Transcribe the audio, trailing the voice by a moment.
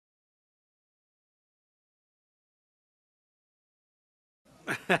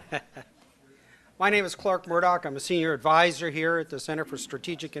My name is Clark Murdoch. I'm a senior advisor here at the Center for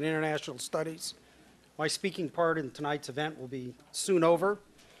Strategic and International Studies. My speaking part in tonight's event will be soon over.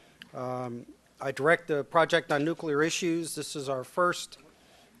 I direct the Project on Nuclear Issues. This is our first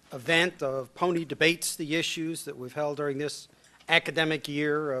event of PONI Debates the Issues that we've held during this academic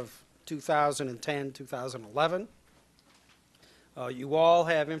year of 2010-2011. You all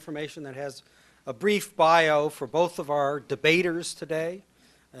have information that has a brief bio for both of our debaters today,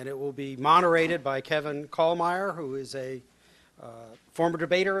 and it will be moderated by Kevin Kallmeyer, who is a former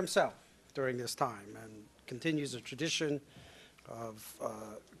debater himself during this time and continues a tradition of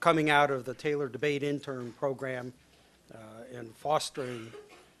coming out of the Taylor Debate Intern Program and fostering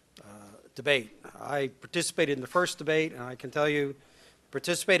debate. I participated in the first debate, and I can tell you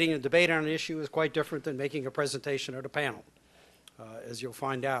participating in a debate on an issue is quite different than making a presentation at a panel, as you'll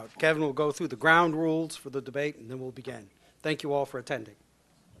find out. Kevin will go through the ground rules for the debate, and then we'll begin. Thank you all for attending.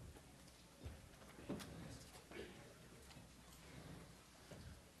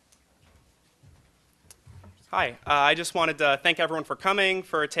 Hi, I just wanted to thank everyone for coming,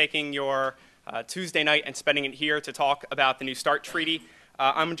 for taking your Tuesday night and spending it here to talk about the New START Treaty.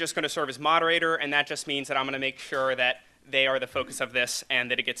 I'm just going to serve as moderator, and that just means that I'm going to make sure that they are the focus of this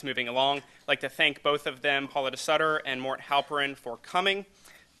and that it gets moving along. I'd like to thank both of them, Paula DeSutter and Mort Halperin, for coming,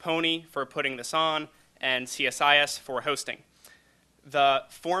 PONI for putting this on, and CSIS for hosting. The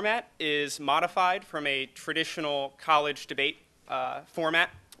format is modified from a traditional college debate format.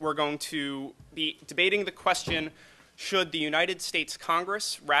 We're going to be debating the question, should the United States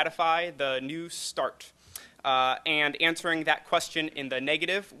Congress ratify the New START? And answering that question in the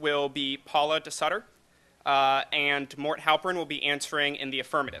negative will be Paula DeSutter, and Mort Halperin will be answering in the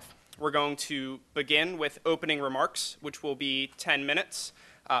affirmative. We're going to begin with opening remarks, which will be 10 minutes,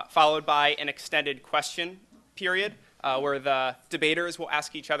 followed by an extended question period, where the debaters will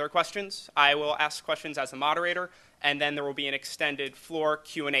ask each other questions. I will ask questions as a moderator, and then there will be an extended floor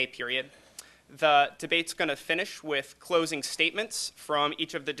Q&A period. The debate's going to finish with closing statements from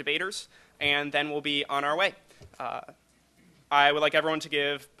each of the debaters, and then we'll be on our way. I would like everyone to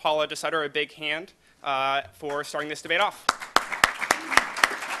give Paula DeSutter a big hand for starting this debate off.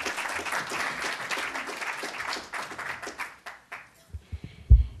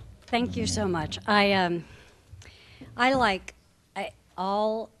 Thank you so much. I like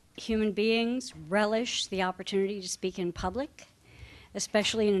all human beings relish the opportunity to speak in public,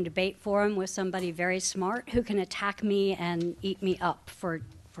 especially in a debate forum with somebody very smart who can attack me and eat me up for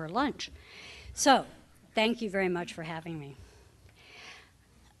lunch. So, thank you very much for having me.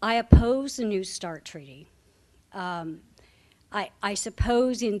 I oppose the New START Treaty. I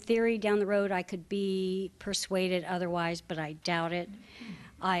suppose in theory down the road I could be persuaded otherwise, but I doubt it.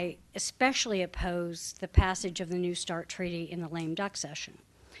 I especially oppose the passage of the New START Treaty in the lame duck session.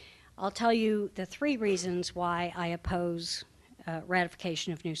 I'll tell you the 3 reasons why I oppose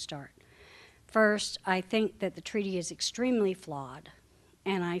ratification of New START. First, I think that the treaty is extremely flawed,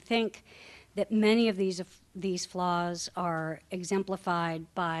 and I think that many of these flaws are exemplified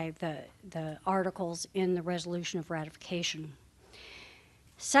by the articles in the resolution of ratification.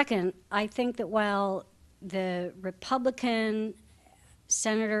 Second, I think that while the Republican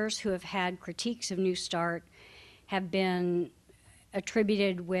senators who have had critiques of New START have been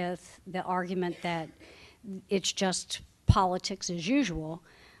attributed with the argument that it's just politics as usual,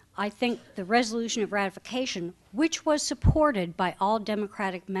 I think the resolution of ratification, which was supported by all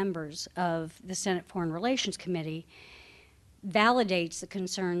Democratic members of the Senate Foreign Relations Committee, validates the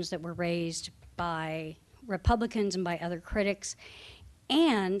concerns that were raised by Republicans and by other critics.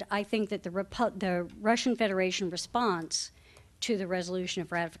 And I think that the Russian Federation response to the resolution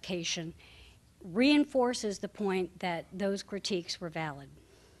of ratification reinforces the point that those critiques were valid.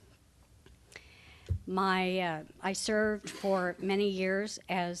 I served for many years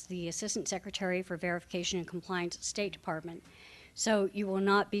as the Assistant Secretary for Verification and Compliance at the State Department, so you will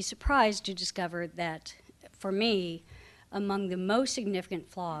not be surprised to discover that, for me, among the most significant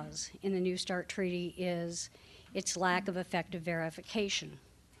flaws in the New START Treaty is its lack of effective verification.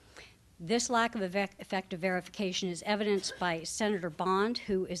 This lack of effective verification is evidenced by Senator Bond,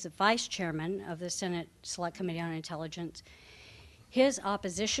 who is the Vice Chairman of the Senate Select Committee on Intelligence, his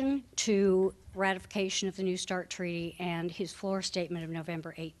opposition to ratification of the New START Treaty, and his floor statement of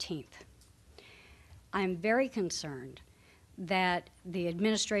November 18th. I'm very concerned that the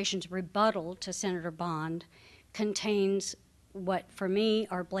administration's rebuttal to Senator Bond contains what, for me,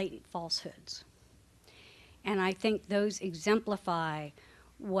 are blatant falsehoods. And I think those exemplify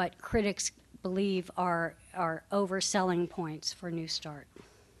what critics believe are overselling points for New START.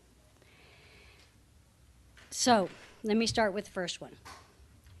 So, let me start with the first one.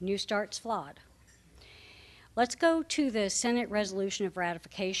 New Start's flawed. Let's go to the Senate resolution of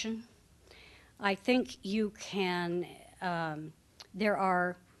ratification. I think you can, there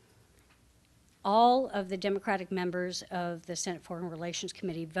are all of the Democratic members of the Senate Foreign Relations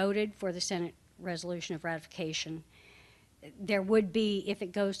Committee voted for the Senate resolution of ratification. There would be, if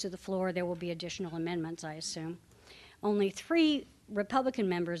it goes to the floor, there will be additional amendments, I assume. Only 3 Republican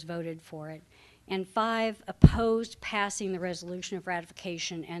members voted for it, and 5 opposed passing the resolution of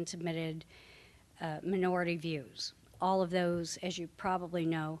ratification and submitted minority views. All of those, as you probably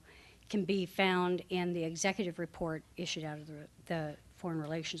know, can be found in the executive report issued out of the Foreign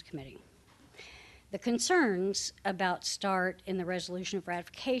Relations Committee. The concerns about START in the resolution of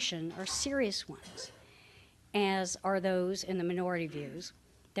ratification are serious ones, as are those in the minority views.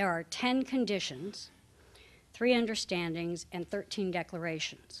 There are 10 conditions, 3 understandings, and 13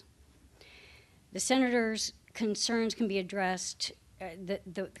 declarations. The senators' concerns can be addressed,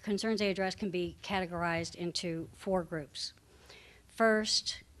 the concerns they address can be categorized into 4 groups.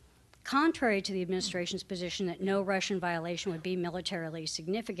 First, contrary to the administration's position that no Russian violation would be militarily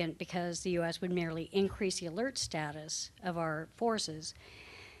significant because the U.S. would merely increase the alert status of our forces,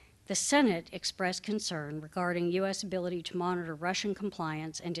 the Senate expressed concern regarding U.S. ability to monitor Russian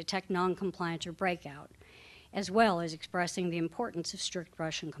compliance and detect noncompliance or breakout, as well as expressing the importance of strict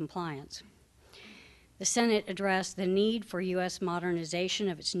Russian compliance. The Senate addressed the need for U.S. modernization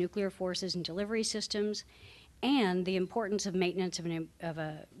of its nuclear forces and delivery systems and the importance of maintenance of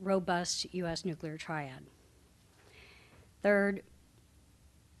a robust U.S. nuclear triad. Third,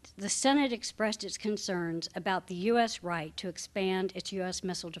 the Senate expressed its concerns about the U.S. right to expand its U.S.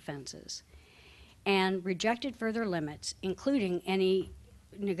 missile defenses and rejected further limits, including any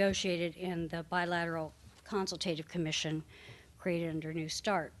negotiated in the bilateral consultative commission created under New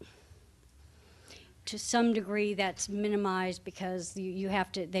START. To some degree, that's minimized because you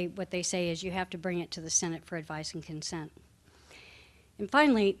have to, what they say is you have to bring it to the Senate for advice and consent. And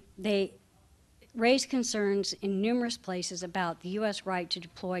finally, they raised concerns in numerous places about the U.S. right to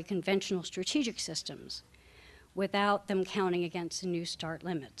deploy conventional strategic systems without them counting against the New START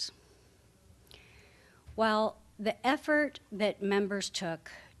limits. While the effort that members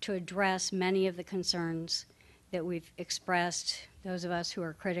took to address many of the concerns that we've expressed, those of us who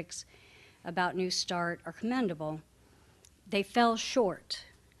are critics about New START, are commendable, they fell short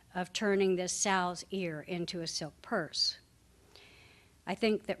of turning this sow's ear into a silk purse. I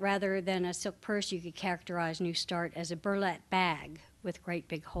think that rather than a silk purse, you could characterize New START as a burlap bag with great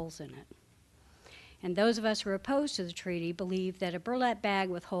big holes in it. And those of us who are opposed to the treaty believe that a burlap bag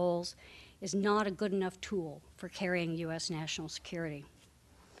with holes is not a good enough tool for carrying U.S. national security.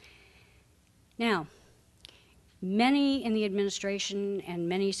 Now, many in the administration and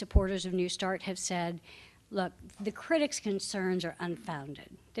many supporters of New START have said, look, the critics' concerns are unfounded.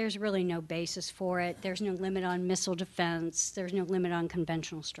 There's really no basis for it. There's no limit on missile defense. There's no limit on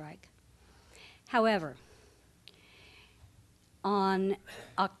conventional strike. However, on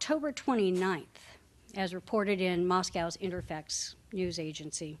October 29th, as reported in Moscow's Interfax news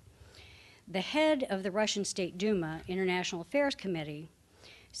agency, the head of the Russian State Duma International Affairs Committee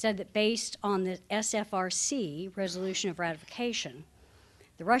said that based on the SFRC resolution of ratification,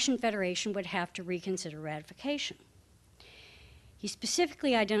 the Russian Federation would have to reconsider ratification. He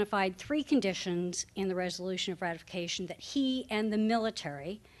specifically identified 3 conditions in the resolution of ratification that he and the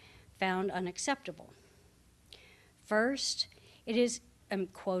military found unacceptable. First, it is, I'm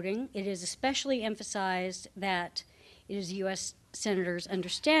quoting, it is especially emphasized that it is U.S. senators'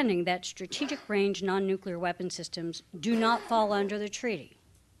 understanding that strategic range non-nuclear weapon systems do not fall under the treaty.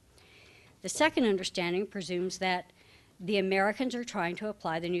 The second understanding presumes that the Americans are trying to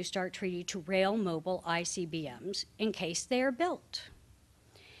apply the New START treaty to rail-mobile ICBMs in case they are built.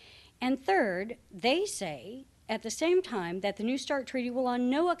 And third, they say at the same time that the New START treaty will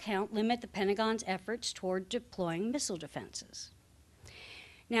on no account limit the Pentagon's efforts toward deploying missile defenses.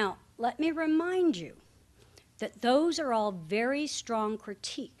 Now, let me remind you that those are all very strong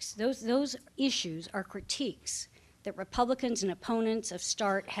critiques. Those issues are critiques that Republicans and opponents of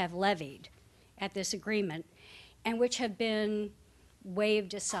START have levied at this agreement and which have been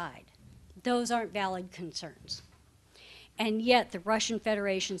waved aside. Those aren't valid concerns. And yet the Russian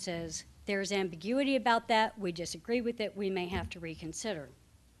Federation says there's ambiguity about that, we disagree with it, we may have to reconsider.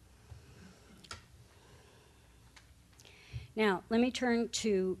 Now, let me turn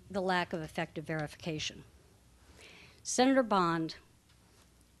to the lack of effective verification. Senator Bond,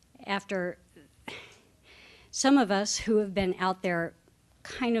 after some of us who have been out there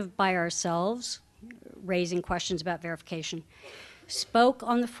kind of by ourselves, raising questions about verification, spoke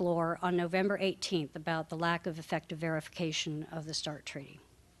on the floor on November 18th about the lack of effective verification of the START treaty.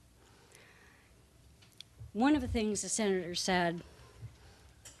 one of the things the senator said,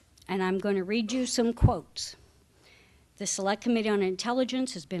 and I'm going to read you some quotes. The Select Committee on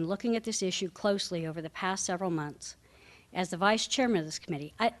Intelligence has been looking at this issue closely over the past several months. As the vice chairman of this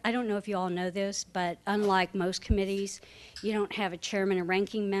committee, I don't know if you all know this, but unlike most committees, you don't have a chairman and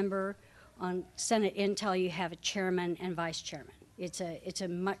ranking member. On Senate Intel, you have a chairman and vice chairman. It's a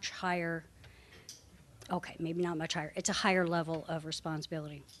much higher, okay, maybe not much higher, it's a higher level of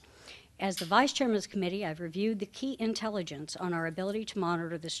responsibility. As the vice chairman of this committee, I've reviewed the key intelligence on our ability to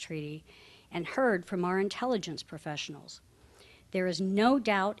monitor this treaty and heard from our intelligence professionals. There is no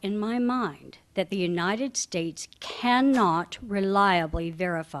doubt in my mind that the United States cannot reliably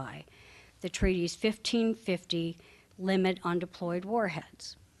verify the treaty's 1550 limit on deployed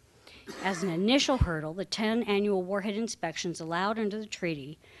warheads. As an initial hurdle, the 10 annual warhead inspections allowed under the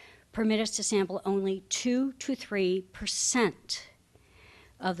treaty permit us to sample only 2 to 3%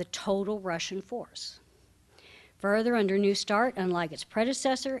 of the total Russian force. Further, under New START, unlike its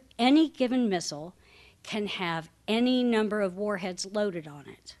predecessor, any given missile can have any number of warheads loaded on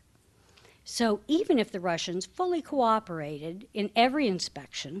it. So even if the Russians fully cooperated in every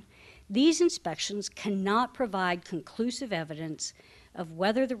inspection, these inspections cannot provide conclusive evidence of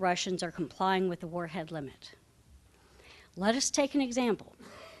whether the Russians are complying with the warhead limit. Let us take an example.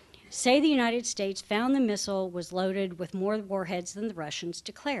 Say the United States found the missile was loaded with more warheads than the Russians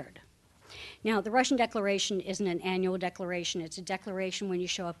declared. Now, the Russian declaration isn't an annual declaration. It's a declaration when you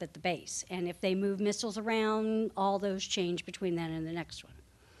show up at the base. And if they move missiles around, all those change between then and the next one.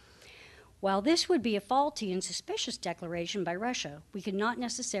 While this would be a faulty and suspicious declaration by Russia, we could not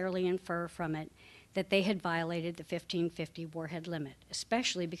necessarily infer from it that they had violated the 1550 warhead limit,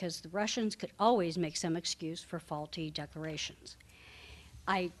 especially because the Russians could always make some excuse for faulty declarations.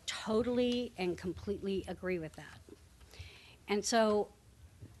 I totally and completely agree with that. And so,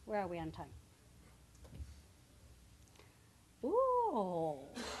 where are we on time? Ooh,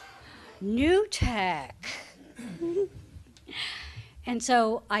 new tech. And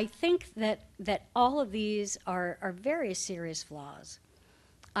so I think that all of these are very serious flaws.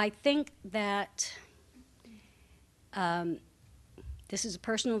 I think that this is a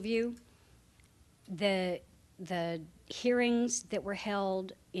personal view. The hearings that were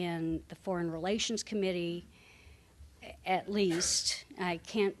held in the Foreign Relations Committee, at least, I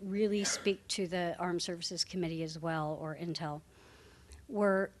can't really speak to the Armed Services Committee as well, or Intel,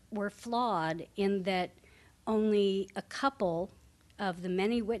 were flawed in that only a couple of the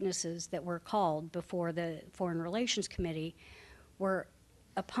many witnesses that were called before the Foreign Relations Committee were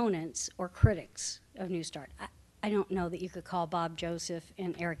opponents or critics of New START. I don't know that you could call Bob Joseph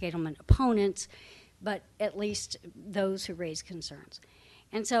and Eric Edelman opponents, but at least those who raised concerns.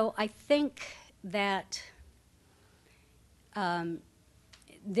 And so I think that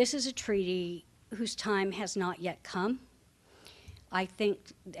this is a treaty whose time has not yet come. I think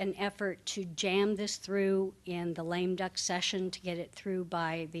an effort to jam this through in the lame duck session to get it through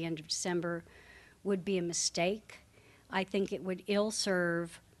by the end of December would be a mistake. I think it would ill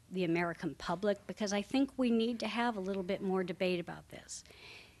serve the American public because I think we need to have a little bit more debate about this.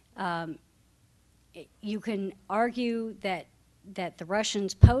 You can argue that the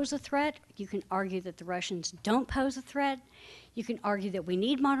Russians pose a threat. You can argue that the Russians don't pose a threat. You can argue that we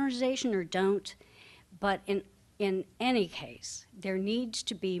need modernization or don't. But in any case, there needs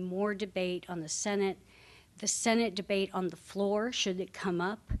to be more debate on the Senate. The Senate debate on the floor, should it come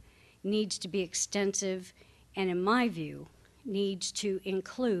up, needs to be extensive, and in my view, needs to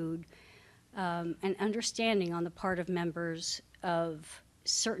include an understanding on the part of members of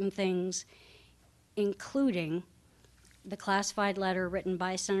certain things, including the classified letter written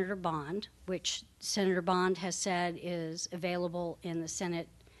by Senator Bond, which Senator Bond has said is available in the Senate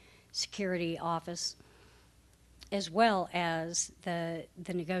Security Office, as well as the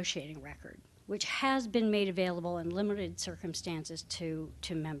negotiating record, which has been made available in limited circumstances to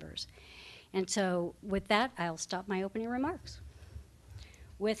members. And so with that, I'll stop my opening remarks.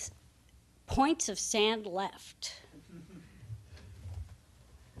 With points of sand left.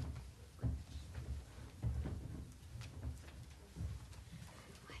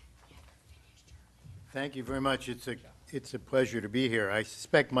 Thank you very much. It's a pleasure to be here. I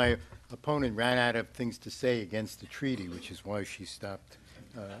suspect my opponent ran out of things to say against the treaty, which is why she stopped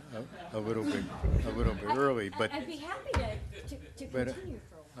a little bit early. But I'd be happy to continue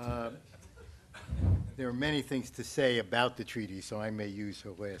for a while. There are many things to say about the treaty, so I may use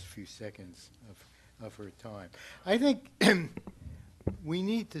her last few seconds of her time. I think we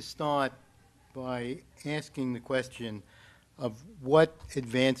need to start by asking the question of what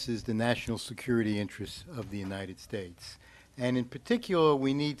advances the national security interests of the United States. And in particular,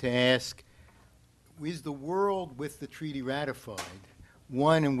 we need to ask is the world with the treaty ratified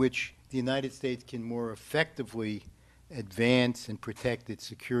one in which the United States can more effectively advance and protect its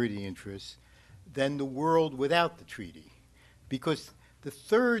security interests than the world without the treaty? Because the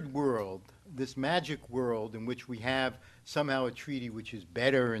third world, this magic world in which we have somehow a treaty which is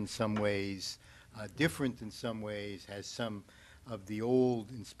better in some ways, different in some ways, has some of the old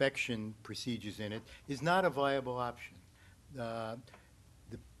inspection procedures in it, is not a viable option. The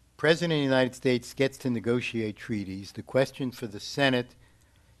President of the United States gets to negotiate treaties. The question for the Senate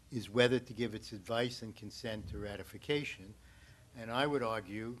is whether to give its advice and consent to ratification. And I would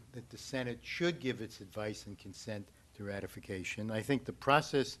argue that the Senate should give its advice and consent to ratification. I think the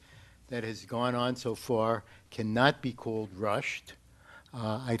process that has gone on so far cannot be called rushed.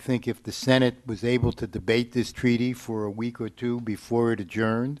 I think if the Senate was able to debate this treaty for a week or two before it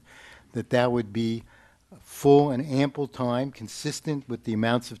adjourned, that would be full and ample time, consistent with the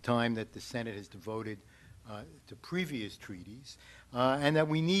amounts of time that the Senate has devoted to previous treaties, and that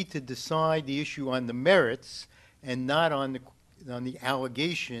we need to decide the issue on the merits and not on the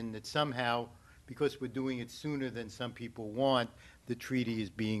allegation that somehow, because we're doing it sooner than some people want, the treaty is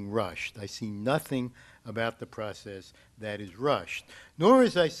being rushed. I see nothing about the process that is rushed. Nor,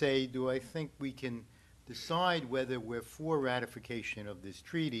 as I say, do I think we can decide whether we're for ratification of this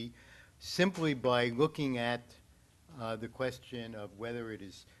treaty simply by looking at the question of whether it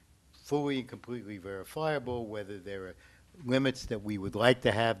is fully and completely verifiable, whether there are limits that we would like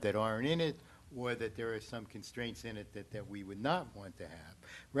to have that aren't in it, or that there are some constraints in it that we would not want to have.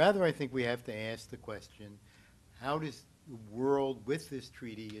 Rather, I think we have to ask the question, how does the world with this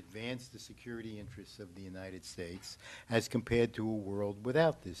treaty advance the security interests of the United States as compared to a world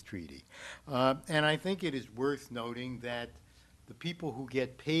without this treaty? And I think it is worth noting that the people who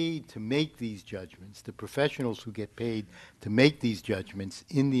get paid to make these judgments, the professionals who get paid to make these judgments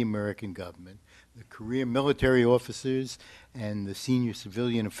in the American government, the career military officers and the senior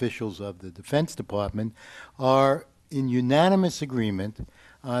civilian officials of the Defense Department, are in unanimous agreement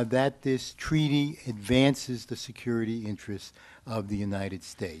that this treaty advances the security interests of the United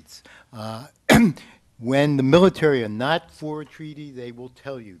States. When the military are not for a treaty, they will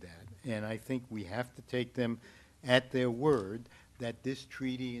tell you that. And I think we have to take them at their word that this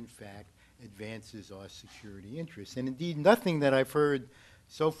treaty, in fact, advances our security interests. And indeed, nothing that I've heard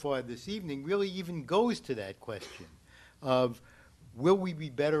so far this evening really even goes to that question of will we be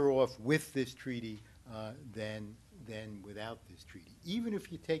better off with this treaty than without this treaty. Even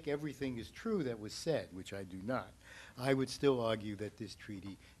if you take everything as true that was said, which I do not, I would still argue that this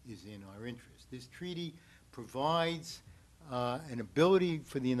treaty is in our interest. This treaty provides an ability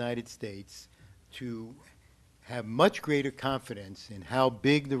for the United States to have much greater confidence in how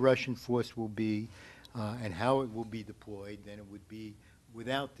big the Russian force will be and how it will be deployed than it would be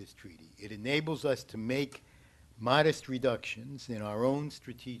without this treaty. It enables us to make modest reductions in our own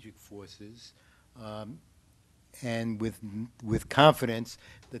strategic forces and with confidence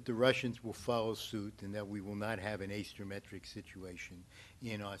that the Russians will follow suit and that we will not have an asymmetric situation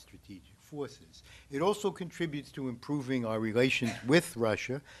in our strategic forces. It also contributes to improving our relations with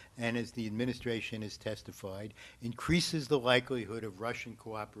Russia, and as the administration has testified, increases the likelihood of Russian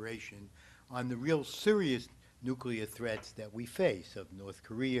cooperation on the real serious nuclear threats that we face, of North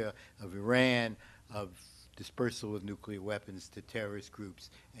Korea, of Iran, of dispersal of nuclear weapons to terrorist groups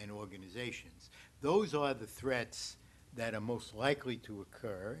and organizations. Those are the threats that are most likely to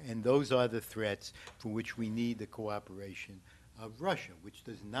occur, and those are the threats for which we need the cooperation of Russia, which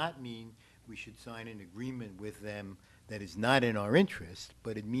does not mean we should sign an agreement with them that is not in our interest,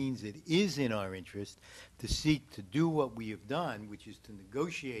 but it means it is in our interest to seek to do what we have done, which is to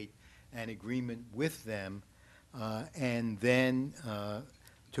negotiate an agreement with them and then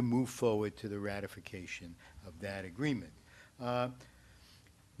to move forward to the ratification of that agreement.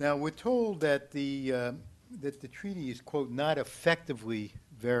 Now, we're told that the treaty is, quote, not effectively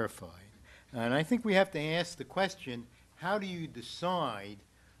verified. And I think we have to ask the question, how do you decide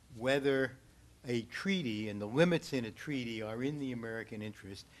whether a treaty and the limits in a treaty are in the American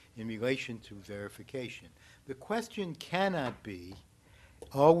interest in relation to verification? The question cannot be,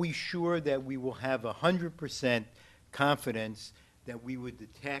 are we sure that we will have 100% confidence that we would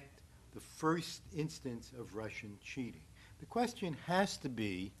detect the first instance of Russian cheating? The question has to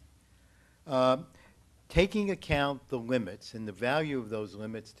be, taking account the limits and the value of those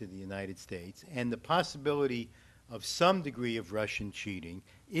limits to the United States and the possibility of some degree of Russian cheating,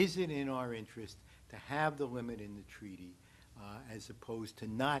 is it in our interest to have the limit in the treaty as opposed to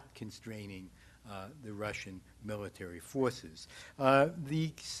not constraining the Russian military forces?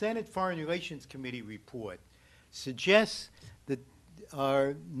 The Senate Foreign Relations Committee report suggests that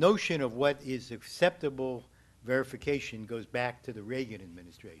our notion of what is acceptable verification goes back to the Reagan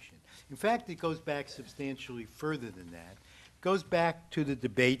administration. In fact, it goes back substantially further than that. It goes back to the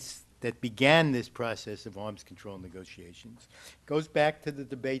debates that began this process of arms control negotiations. It goes back to the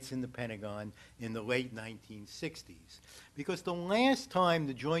debates in the Pentagon in the late 1960s. Because the last time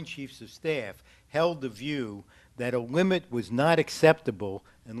the Joint Chiefs of Staff held the view that a limit was not acceptable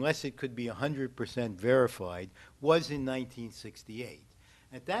unless it could be 100% verified was in 1968.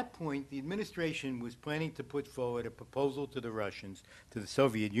 At that point, the administration was planning to put forward a proposal to the Russians, to the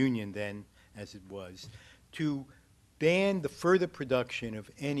Soviet Union then, as it was, to ban the further production of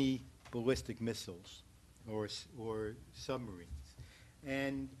any ballistic missiles or submarines.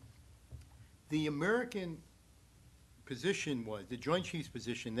 And the American position was, the Joint Chiefs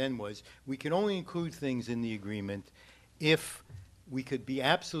position then was, we can only include things in the agreement if we could be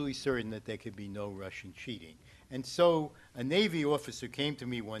absolutely certain that there could be no Russian cheating. And so a Navy officer came to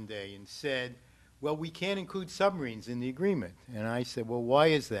me one day and said, well, we can't include submarines in the agreement. And I said, well, why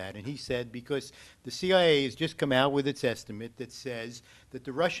is that? And he said, because the CIA has just come out with its estimate that says that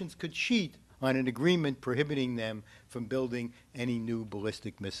the Russians could cheat on an agreement prohibiting them from building any new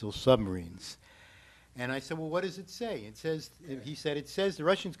ballistic missile submarines. And I said, well, what does it say? It says, he said, it says the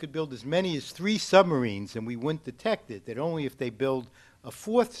Russians could build as many as 3 submarines and we wouldn't detect it, that only if they build a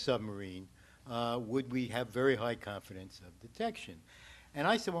 4th submarine would we have very high confidence of detection. And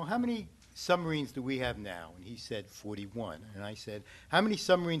I said, well, how many submarines do we have now? And he said 41. And I said, how many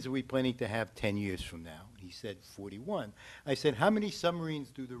submarines are we planning to have 10 years from now? He said 41. I said, how many submarines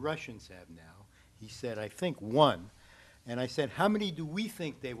do the Russians have now? He said, I think 1. And I said, how many do we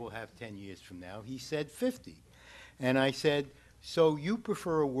think they will have 10 years from now? He said 50. And I said, so you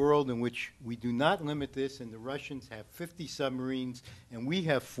prefer a world in which we do not limit this and the Russians have 50 submarines and we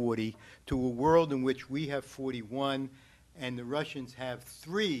have 40, to a world in which we have 41 and the Russians have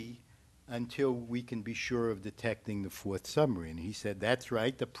 3 until we can be sure of detecting the 4th submarine. He said, that's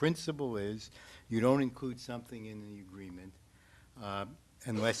right. The principle is you don't include something in the agreement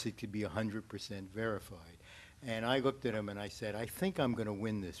unless it could be 100% verified. And I looked at him and I said, I think I'm going to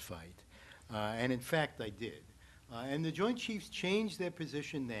win this fight. And in fact, I did. And the Joint Chiefs changed their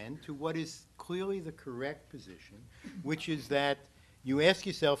position then to what is clearly the correct position, which is that you ask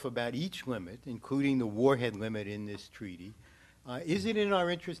yourself about each limit, including the warhead limit in this treaty. Is it in our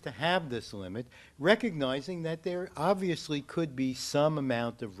interest to have this limit, recognizing that there obviously could be some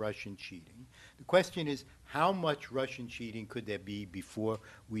amount of Russian cheating? The question is, how much Russian cheating could there be before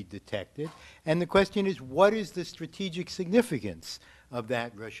we detect it? And the question is, what is the strategic significance of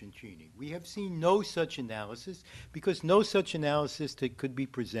that Russian cheating? We have seen no such analysis, because no such analysis could be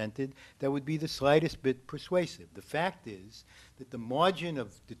presented that would be the slightest bit persuasive. The fact is that the margin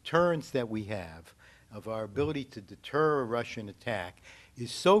of deterrence that we have, of our ability to deter a Russian attack, is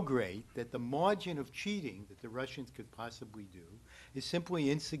so great that the margin of cheating that the Russians could possibly do is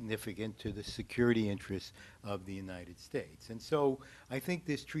simply insignificant to the security interests of the United States. And so I think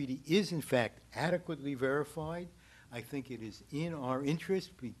this treaty is, in fact, adequately verified. I think it is in our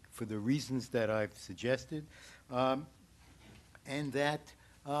interest for the reasons that I've suggested, and that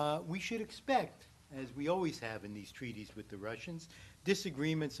we should expect, as we always have in these treaties with the Russians,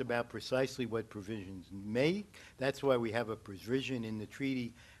 disagreements about precisely what provisions make. That's why we have a provision in the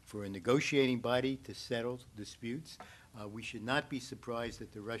treaty for a negotiating body to settle disputes. We should not be surprised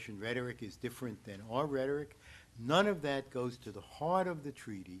that the Russian rhetoric is different than our rhetoric. None of that goes to the heart of the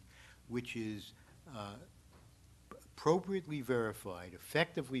treaty, which is appropriately verified,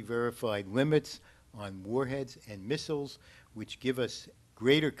 effectively verified limits on warheads and missiles, which give us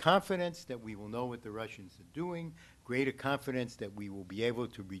greater confidence that we will know what the Russians are doing, greater confidence that we will be able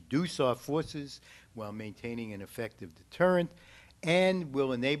to reduce our forces while maintaining an effective deterrent, and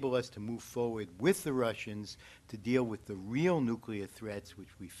will enable us to move forward with the Russians to deal with the real nuclear threats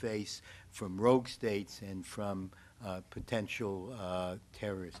which we face from rogue states and from potential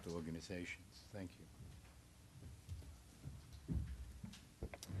terrorist organizations. Thank you.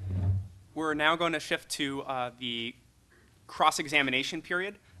 We're now going to shift to the cross-examination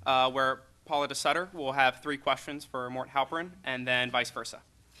period, where Paula de Sutter will have 3 questions for Mort Halperin, and then vice versa.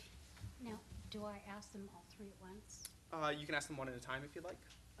 Now, do I ask them all 3 at once? You can ask them one at a time if you'd like.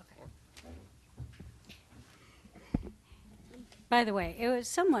 Okay. By the way, it was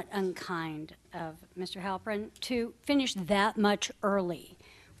somewhat unkind of Mr. Halperin to finish that much early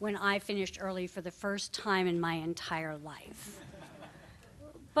when I finished early for the first time in my entire life.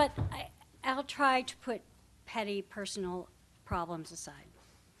 But I'll try to put petty personal problems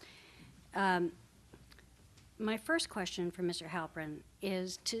aside. My first question for Mr. Halperin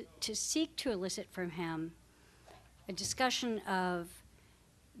is to seek to elicit from him a discussion of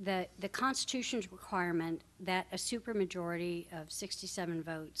the Constitution's requirement that a supermajority of 67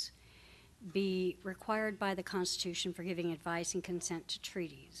 votes be required by the Constitution for giving advice and consent to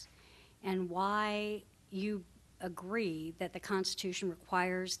treaties, and why you agree that the Constitution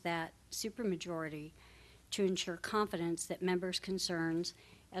requires that supermajority to ensure confidence that members' concerns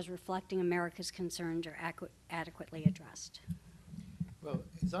as reflecting America's concerns are adequately addressed. Well,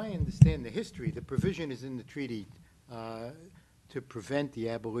 as I understand the history, the provision is in the treaty to prevent the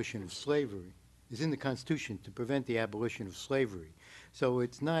abolition of slavery, is in the Constitution to prevent the abolition of slavery. So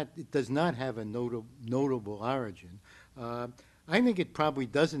it's not, it does not have a notable origin. I think it probably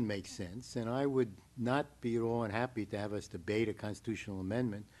doesn't make sense, and I would not be at all unhappy to have us debate a constitutional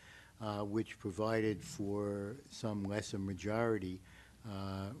amendment which provided for some lesser majority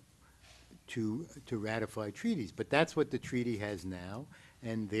to ratify treaties. But that's what the treaty has now,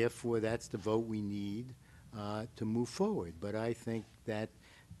 and therefore that's the vote we need to move forward. But I think that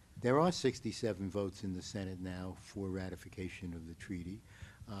there are 67 votes in the Senate now for ratification of the treaty.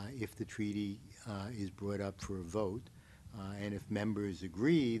 If the treaty is brought up for a vote, and if members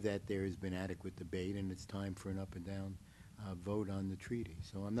agree that there has been adequate debate and it's time for an up and down vote on the treaty.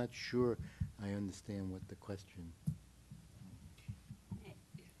 So I'm not sure I understand what the question.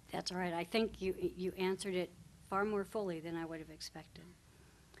 That's all right. I think you answered it far more fully than I would have expected.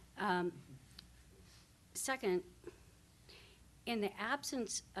 Second, in the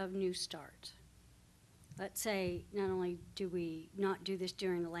absence of New START, let's say not only do we not do this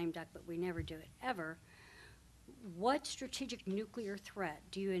during the lame duck, but we never do it ever, what strategic nuclear threat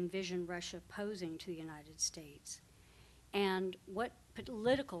do you envision Russia posing to the United States? And what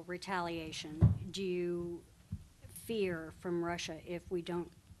political retaliation do you fear from Russia if we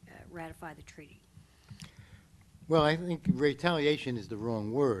don't ratify the treaty? Well, I think retaliation is the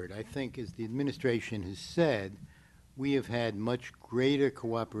wrong word. I think, as the administration has said, we have had much greater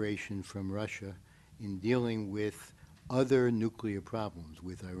cooperation from Russia in dealing with other nuclear problems,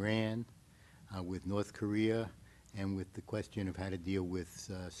 with Iran, with North Korea, and with the question of how to deal with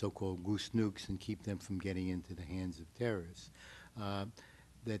so-called goose nukes and keep them from getting into the hands of terrorists.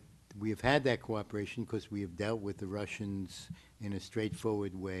 That we have had that cooperation because we have dealt with the Russians in a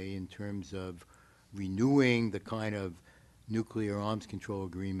straightforward way in terms of renewing the kind of nuclear arms control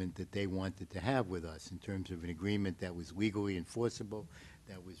agreement that they wanted to have with us, in terms of an agreement that was legally enforceable,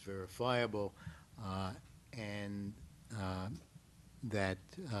 that was verifiable, and that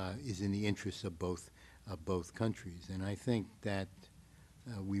is in the interests of both countries. And I think that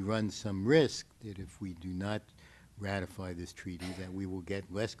we run some risk that if we do not ratify this treaty, that we will get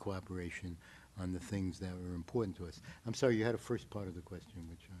less cooperation on the things that are important to us. I'm sorry, you had a first part of the question,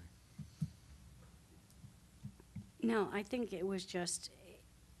 which I... No, I think it was just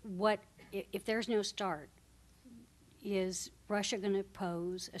what, if there's no START, is Russia going to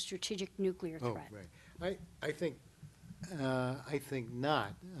pose a strategic nuclear threat? Oh, right. I think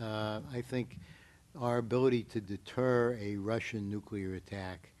not. I think our ability to deter a Russian nuclear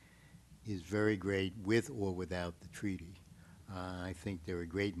attack is very great with or without the treaty. I think there are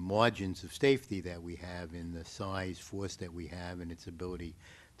great margins of safety that we have in the size force that we have and its ability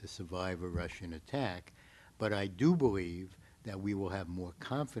to survive a Russian attack. But I do believe that we will have more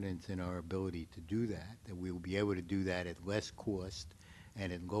confidence in our ability to do that we will be able to do that at less cost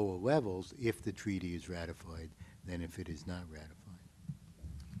and at lower levels if the treaty is ratified than if it is not ratified.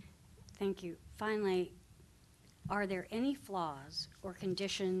 Thank you. Finally, are there any flaws or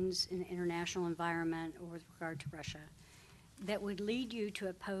conditions in the international environment or with regard to Russia that would lead you to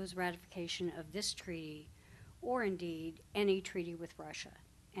oppose ratification of this treaty or indeed any treaty with Russia?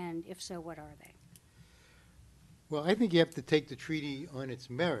 And if so, what are they? Well, I think you have to take the treaty on its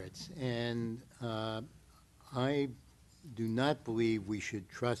merits, and I do not believe we should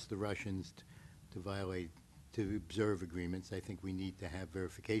trust the Russians to observe agreements. I think we need to have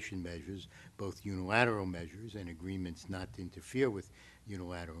verification measures, both unilateral measures and agreements not to interfere with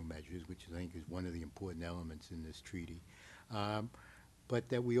unilateral measures, which I think is one of the important elements in this treaty. But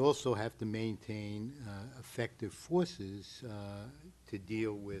that we also have to maintain effective forces to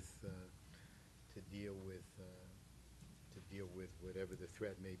deal with whatever the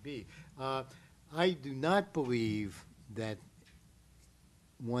threat may be. I do not believe that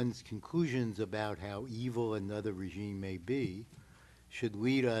one's conclusions about how evil another regime may be should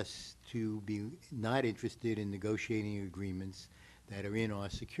lead us to be not interested in negotiating agreements that are in our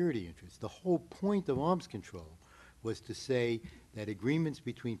security interests. The whole point of arms control was to say that agreements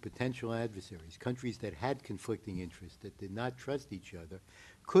between potential adversaries, countries that had conflicting interests, that did not trust each other,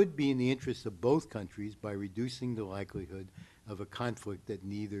 could be in the interests of both countries by reducing the likelihood of a conflict that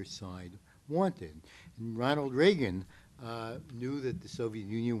neither side wanted. And Ronald Reagan knew that the Soviet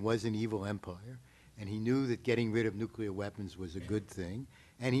Union was an evil empire, and he knew that getting rid of nuclear weapons was a good thing,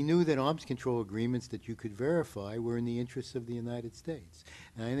 and he knew that arms control agreements that you could verify were in the interests of the United States.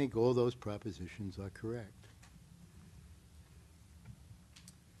 And I think all those propositions are correct.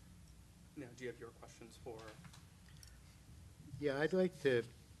 Now, do you have your questions for? Yeah, I'd like to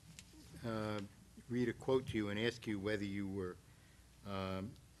read a quote to you and ask you whether you were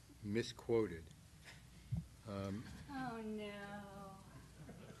misquoted. Oh,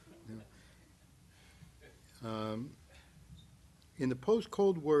 no. In the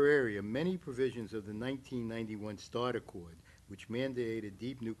post-Cold War area, many provisions of the 1991 START Accord, which mandated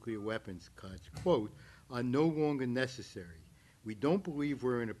deep nuclear weapons cuts, quote, are no longer necessary. We don't believe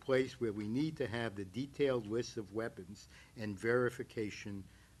we're in a place where we need to have the detailed lists of weapons and verification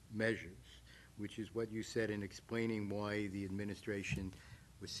measures, which is what you said in explaining why the administration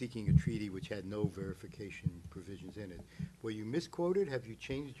was seeking a treaty which had no verification provisions in it. Were you misquoted? Have you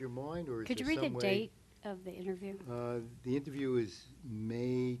changed your mind? Or is Could you there read the some way? date of the interview? The interview is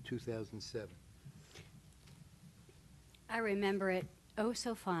May 2007. I remember it oh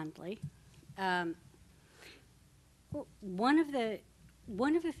so fondly. Well, one of the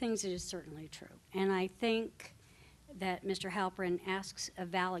things that is certainly true, and I think that Mr. Halperin asks a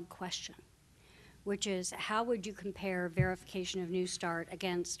valid question, which is how would you compare verification of New START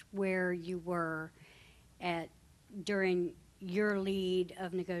against where you were at during your lead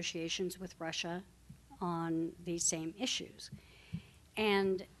of negotiations with Russia on these same issues?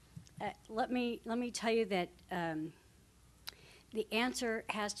 And let me tell you that the answer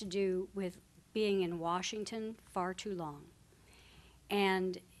has to do with being in Washington far too long.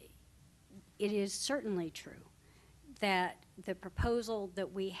 And it is certainly true that the proposal that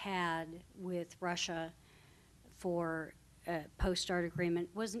we had with Russia for a post-START agreement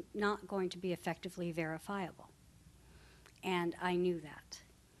was not going to be effectively verifiable. And I knew that.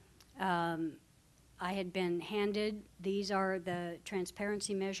 I had been handed, these are the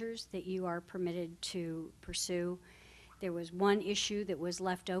transparency measures that you are permitted to pursue. There was one issue that was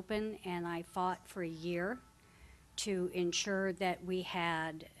left open, and I fought for a year to ensure that we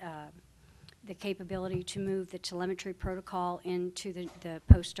had the capability to move the telemetry protocol into the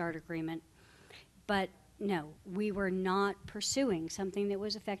post-START agreement. But no, we were not pursuing something that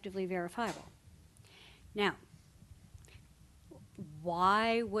was effectively verifiable. Now,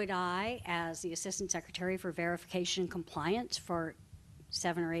 why would I, as the Assistant Secretary for Verification and Compliance for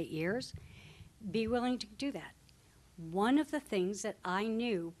 7 or 8 years, be willing to do that? One of the things that I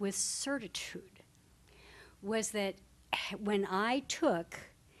knew with certitude was that when I took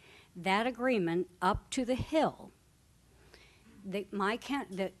that agreement up to the Hill, the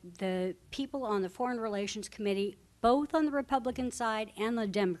people on the Foreign Relations Committee, both on the Republican side and the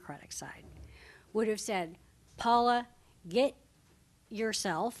Democratic side, would have said, Paula, get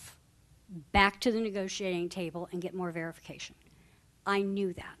yourself back to the negotiating table and get more verification. I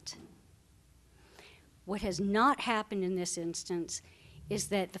knew that. What has not happened in this instance is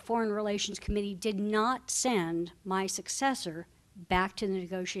that the Foreign Relations Committee did not send my successor back to the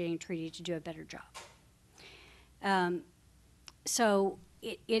negotiating treaty to do a better job. So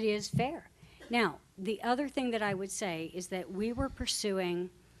it is fair. Now, the other thing that I would say is that we were pursuing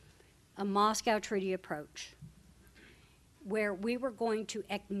a Moscow Treaty approach where we were going to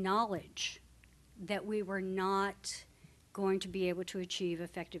acknowledge that we were not going to be able to achieve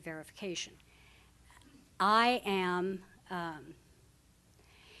effective verification. I am,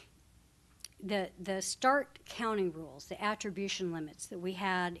 the START counting rules, the attribution limits that we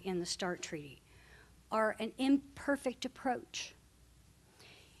had in the START treaty are an imperfect approach.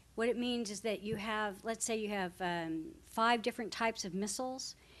 What it means is that you have, let's say you have 5 different types of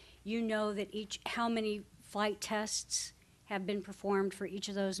missiles. You know that how many flight tests have been performed for each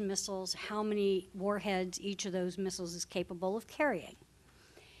of those missiles, how many warheads each of those missiles is capable of carrying.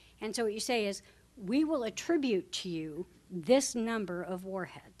 And so what you say is, we will attribute to you this number of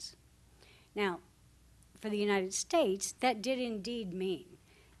warheads. Now, for the United States, that did indeed mean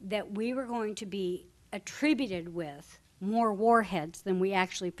that we were going to be attributed with more warheads than we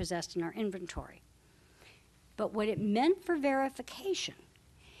actually possessed in our inventory. But what it meant for verification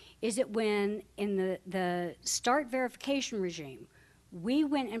is that when, in the START verification regime, we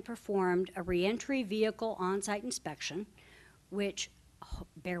went and performed a reentry vehicle on-site inspection, which,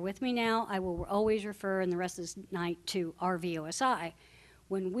 bear with me now, I will always refer in the rest of this night to RVOSI.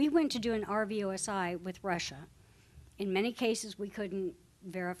 When we went to do an RVOSI with Russia, in many cases we couldn't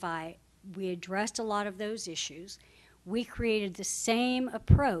verify. We addressed a lot of those issues. We created the same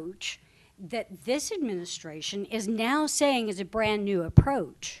approach that this administration is now saying is a brand new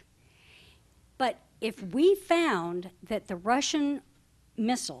approach. But if we found that the Russian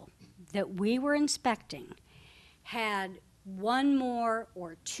missile that we were inspecting had one more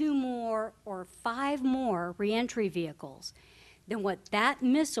or two more or five more reentry vehicles than what that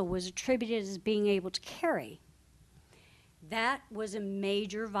missile was attributed as being able to carry, that was a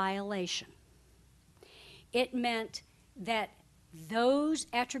major violation. It meant that those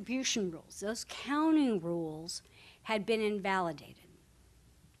attribution rules, those counting rules, had been invalidated.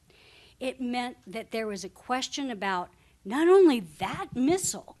 It meant that there was a question about not only that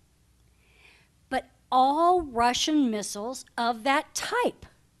missile, but all Russian missiles of that type.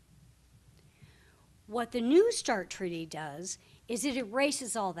 What the New START Treaty does is it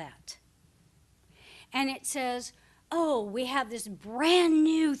erases all that. And it says, oh, we have this brand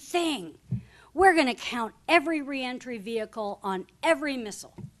new thing. We're going to count every reentry vehicle on every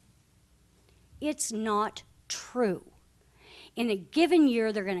missile. It's not true. In a given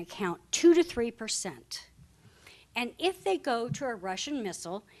year, they're going to count 2 to 3%. And if they go to a Russian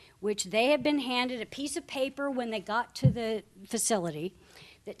missile, which they have been handed a piece of paper when they got to the facility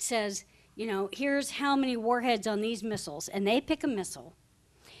that says, you know, here's how many warheads on these missiles, and they pick a missile,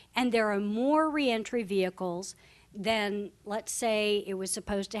 and there are more reentry vehicles than, let's say, it was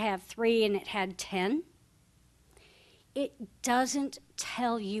supposed to have 3 and it had 10, it doesn't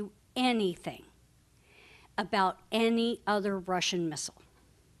tell you anything about any other Russian missile.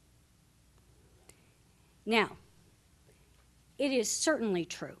 Now, it is certainly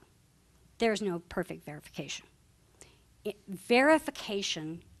true. There's no perfect verification.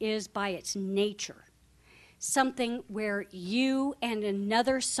 Verification is by its nature something where you and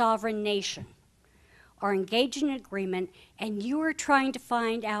another sovereign nation are engaged in an agreement and you are trying to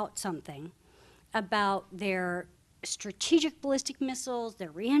find out something about their strategic ballistic missiles,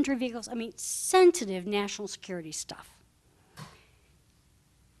 their reentry vehicles, I mean, sensitive national security stuff.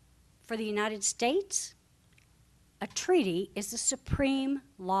 For the United States, a treaty is the supreme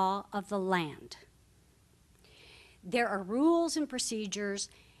law of the land. There are rules and procedures,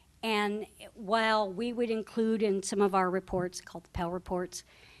 and while we would include in some of our reports, called the Pell reports,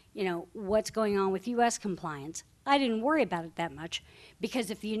 you know, what's going on with U.S. compliance, I didn't worry about it that much, because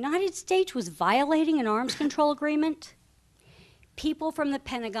if the United States was violating an arms control agreement, people from the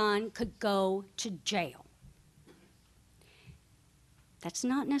Pentagon could go to jail. That's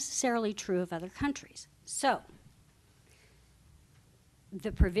not necessarily true of other countries. So,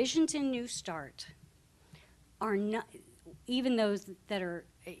 the provisions in New START are not, even those that are,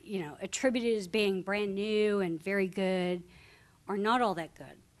 you know, attributed as being brand new and very good, are not all that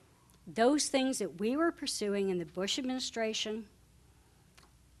good. Those things that we were pursuing in the Bush administration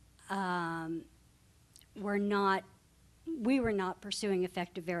we were not pursuing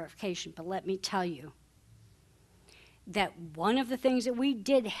effective verification. But let me tell you that one of the things that we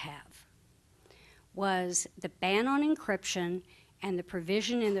did have was the ban on encryption and the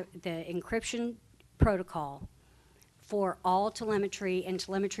provision in the encryption protocol for all telemetry and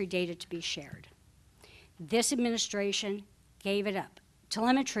telemetry data to be shared. This administration gave it up.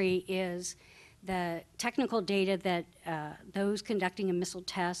 Telemetry is the technical data that those conducting a missile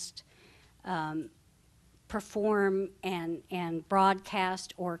test perform and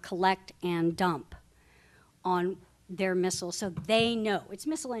broadcast or collect and dump on their missiles, so they know. It's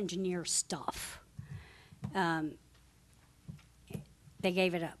missile engineer stuff. They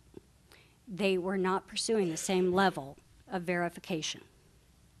gave it up. They were not pursuing the same level of verification.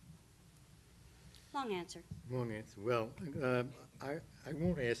 Long answer. Long answer. Well, I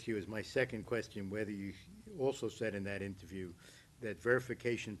won't ask you as my second question whether you also said in that interview that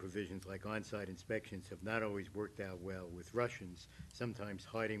verification provisions like on-site inspections have not always worked out well with Russians, sometimes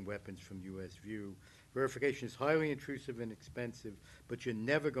hiding weapons from U.S. view. Verification is highly intrusive and expensive, but you're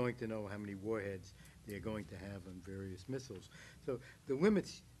never going to know how many warheads they're going to have on various missiles. So the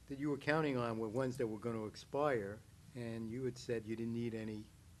limits that you were counting on were ones that were going to expire, and you had said you didn't need any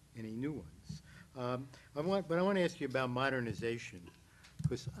new ones. But I want to ask you about modernization,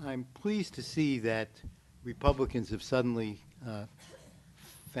 because I'm pleased to see that Republicans have suddenly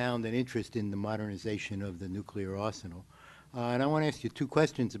found an interest in the modernization of the nuclear arsenal. And I want to ask you two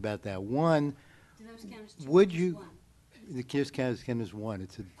questions about that. One, would you... The just count as one.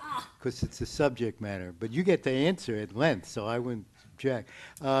 It's because it's a subject matter, but you get to answer at length, so I wouldn't object.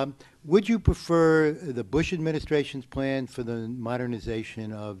 Would you prefer the Bush administration's plan for the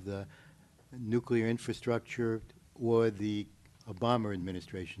modernization of the nuclear infrastructure or the Obama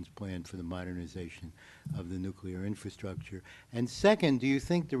administration's plan for the modernization of the nuclear infrastructure? And second, do you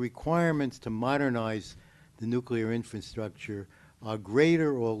think the requirements to modernize the nuclear infrastructure are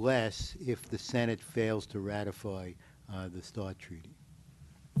greater or less if the Senate fails to ratify the START Treaty?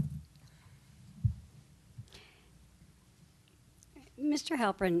 Mr.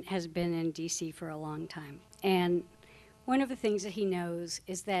 Halpern has been in D.C. for a long time, and one of the things that he knows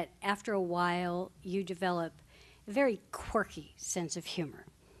is that after a while you develop a very quirky sense of humor.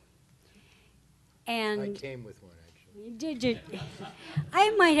 And I came with one, actually. did you?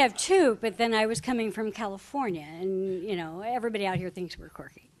 I might have two, but then I was coming from California, and you know everybody out here thinks we're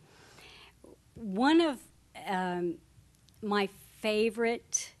quirky. One of my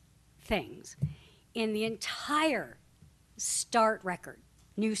favorite things in the entire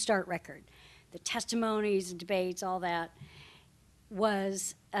New START record, the testimonies, the debates, all that,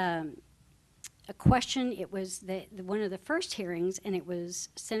 was a question. It was one of the first hearings, and it was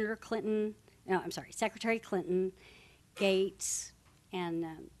Secretary Clinton, Gates, and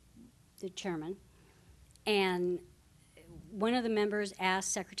the chairman. And one of the members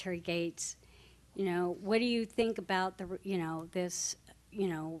asked Secretary Gates, you know, what do you think about this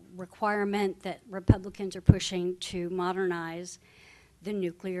requirement that Republicans are pushing to modernize the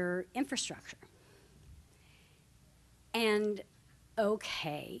nuclear infrastructure? And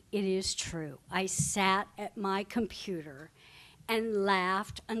okay, it is true. I sat at my computer and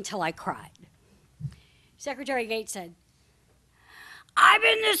laughed until I cried. Secretary Gates said, I've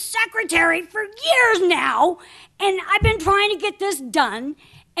been the secretary for years now, and I've been trying to get this done,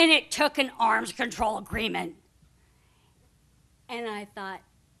 and it took an arms control agreement. And I thought,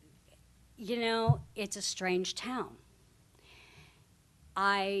 you know, it's a strange town.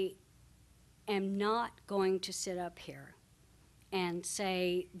 I am not going to sit up here and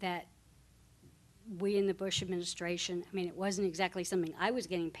say that we in the Bush administration, I mean, it wasn't exactly something I was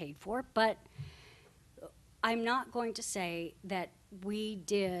getting paid for, but I'm not going to say that we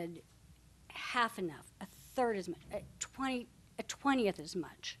did half enough, a third as much, a 20th as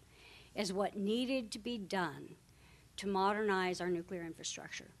much as what needed to be done to modernize our nuclear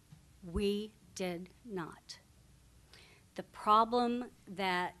infrastructure. We did not. The problem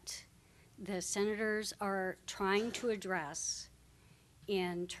that the senators are trying to address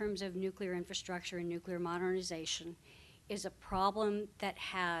in terms of nuclear infrastructure and nuclear modernization is a problem that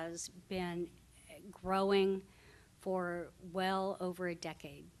has been growing for well over a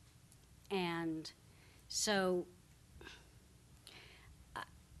decade. And so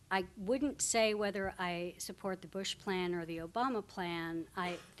I wouldn't say whether I support the Bush plan or the Obama plan.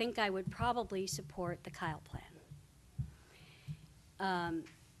 I think I would probably support the Kyle plan.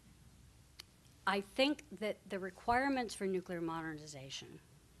 I think that the requirements for nuclear modernization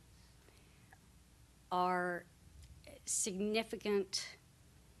are significant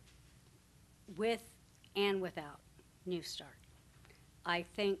with and without New START. I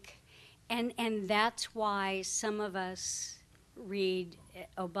think, and that's why some of us read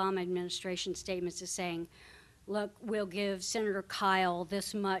Obama administration statements as saying, look, we'll give Senator Kyle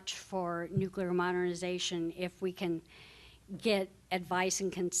this much for nuclear modernization if we can get advice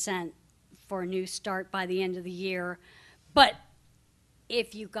and consent for a New START by the end of the year. But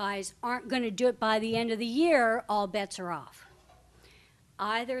if you guys aren't going to do it by the end of the year, all bets are off.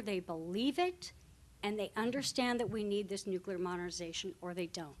 Either they believe it and they understand that we need this nuclear modernization, or they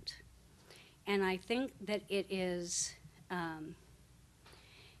don't. And I think that it is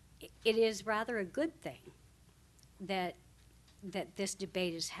rather a good thing that this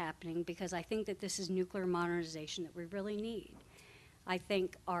debate is happening, because I think that this is nuclear modernization that we really need. I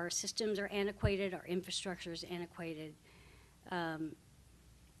think our systems are antiquated, our infrastructure is antiquated,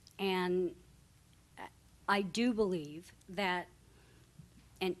 and I do believe that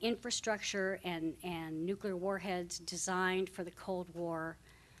an infrastructure and nuclear warheads designed for the Cold War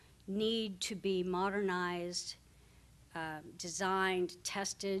need to be modernized, designed,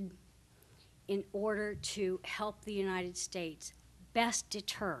 tested, in order to help the United States best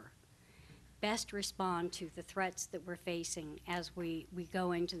deter, best respond to the threats that we're facing as we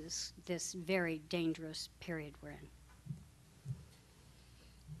go into this very dangerous period we're in.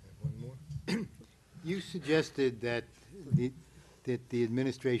 One more. You suggested that the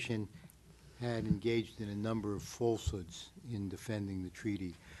administration had engaged in a number of falsehoods in defending the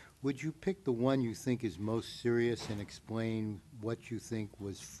treaty. Would you pick the one you think is most serious and explain what you think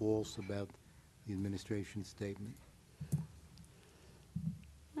was false about the administration's statement?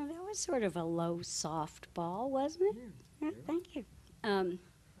 Well, that was sort of a low softball, wasn't it? Yeah, thank you.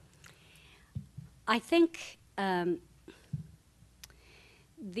 I think the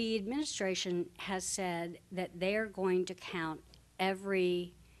administration has said that they're going to count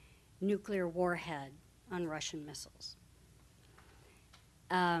every nuclear warhead on Russian missiles.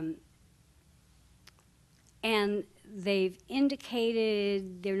 And they've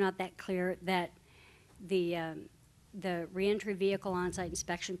indicated, they're not that clear, that the reentry vehicle on-site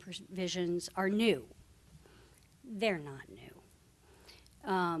inspection provisions are new. They're not new.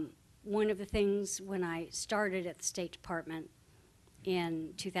 One of the things when I started at the State Department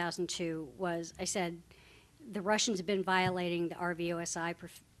in 2002 was I said, the Russians have been violating the RVOSI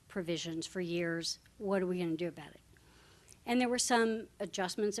provisions for years. What are we going to do about it? And there were some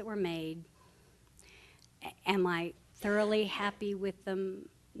adjustments that were made. Am I thoroughly happy with them?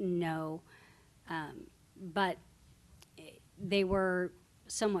 No. But they were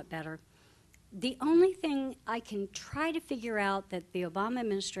somewhat better. The only thing I can try to figure out that the Obama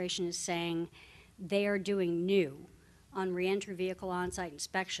administration is saying they are doing new on reentry vehicle on-site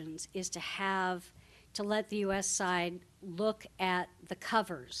inspections is to let the U.S. side look at the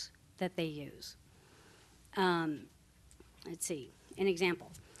covers that they use. Let's see, an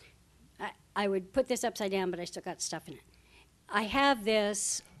example. I would put this upside down, but I still got stuff in it. I have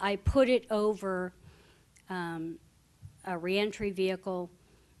this, I put it over a reentry vehicle,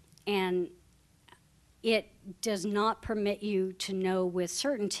 and it does not permit you to know with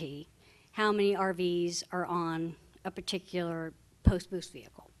certainty how many RVs are on a particular post-boost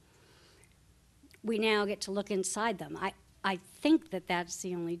vehicle. We now get to look inside them. I think that that's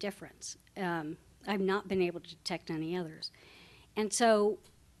the only difference. I've not been able to detect any others. And so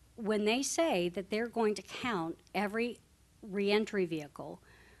when they say that they're going to count every reentry vehicle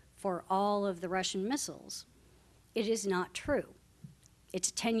for all of the Russian missiles, it is not true. It's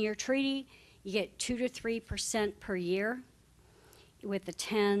a 10-year treaty. You get 2 to 3% per year with the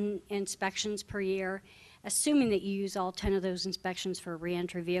 10 inspections per year. Assuming that you use all 10 of those inspections for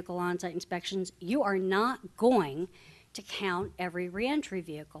reentry vehicle on-site inspections, you are not going to count every reentry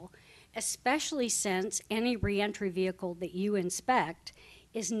vehicle, especially since any reentry vehicle that you inspect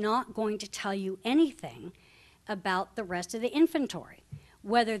is not going to tell you anything about the rest of the inventory.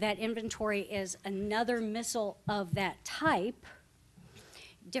 Whether that inventory is another missile of that type,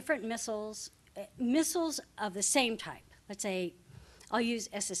 different missiles, missiles of the same type. Let's say, I'll use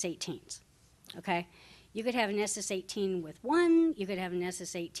SS-18s, okay? You could have an SS-18 with 1, you could have an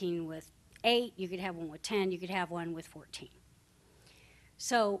SS-18 with 8, you could have one with 10, you could have one with 14.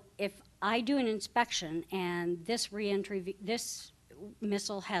 So if I do an inspection and this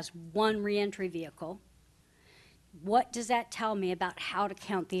missile has 1 reentry vehicle, what does that tell me about how to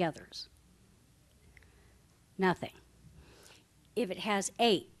count the others? Nothing. If it has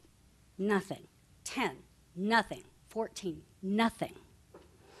 8, nothing. 10, nothing. 14, nothing.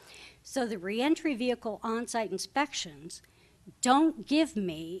 So the reentry vehicle on-site inspections don't give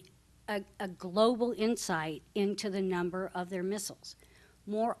me a global insight into the number of their missiles.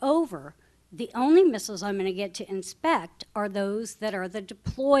 Moreover, the only missiles I'm going to get to inspect are those that are the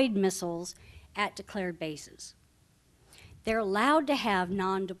deployed missiles at declared bases. They're allowed to have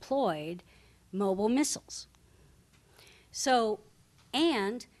non-deployed mobile missiles. So,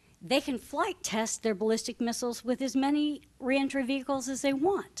 and they can flight test their ballistic missiles with as many reentry vehicles as they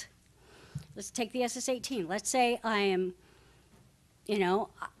want. Let's take the SS-18. Let's say I am,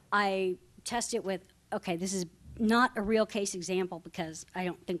 I test it with, okay, this is not a real case example because I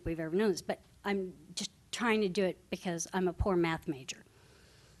don't think we've ever known this, but I'm just trying to do it because I'm a poor math major.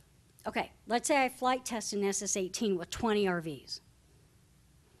 Okay, let's say I flight test an SS-18 with 20 RVs.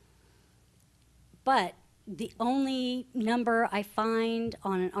 But the only number I find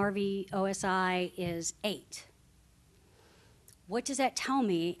on an RV OSI is 8. What does that tell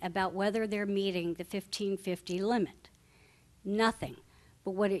me about whether they're meeting the 1550 limit? Nothing.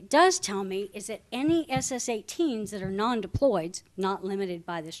 But what it does tell me is that any SS-18s that are non-deployed, not limited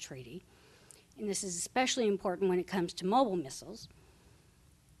by this treaty, and this is especially important when it comes to mobile missiles,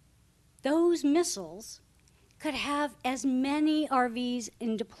 those missiles could have as many RVs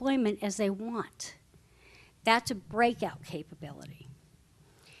in deployment as they want. That's a breakout capability.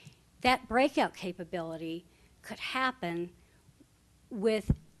 That breakout capability could happen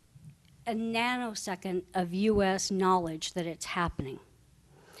with a nanosecond of U.S. knowledge that it's happening.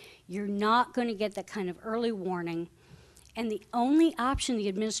 You're not going to get that kind of early warning. And the only option the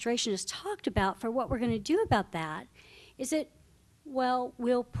administration has talked about for what we're going to do about that is that, well,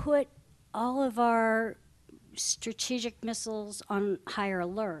 we'll put all of our strategic missiles on higher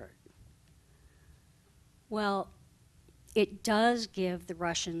alert. Well, it does give the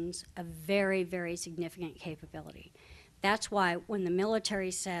Russians a very, very significant capability. That's why when the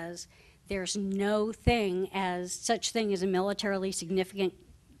military says there's no such thing as a militarily significant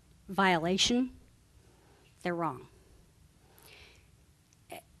violation, they're wrong.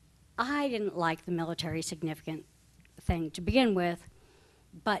 I didn't like the military significant thing to begin with,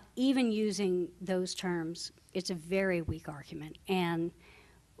 but even using those terms, it's a very weak argument, and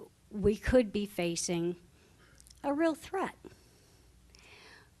we could be facing a real threat.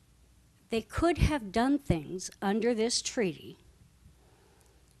 They could have done things under this treaty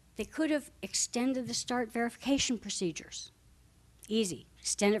They could have extended the START verification procedures. Easy.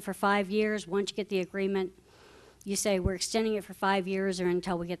 Extend it for 5 years. Once you get the agreement, you say, we're extending it for 5 years or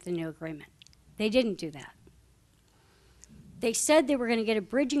until we get the new agreement. They didn't do that. They said they were going to get a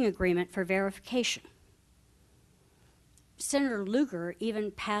bridging agreement for verification. Senator Lugar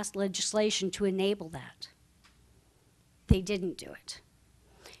even passed legislation to enable that. They didn't do it.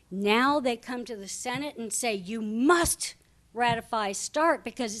 Now they come to the Senate and say, you must ratify START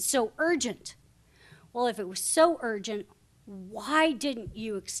because it's so urgent. Well, if it was so urgent, why didn't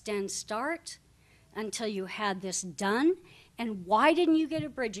you extend START until you had this done? And why didn't you get a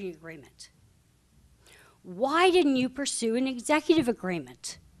bridging agreement? Why didn't you pursue an executive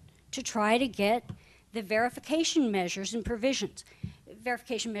agreement to try to get the verification measures and provisions?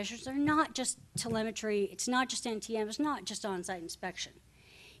 Verification measures are not just telemetry, it's not just NTM, it's not just on-site inspection.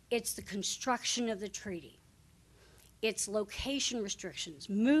 It's the construction of the treaty. It's location restrictions,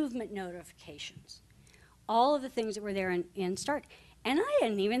 movement notifications, all of the things that were there in START. And I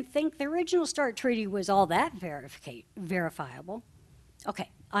didn't even think the original START treaty was all that verifiable. Okay,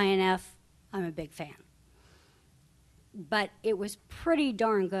 INF, I'm a big fan. But it was pretty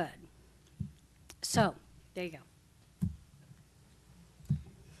darn good. So, there you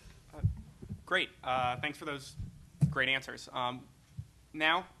go. Great. Thanks for those great answers.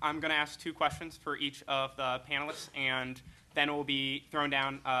 Now, I'm going to ask 2 questions for each of the panelists, and then it will be thrown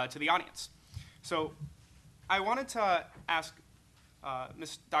down to the audience. So, I wanted to ask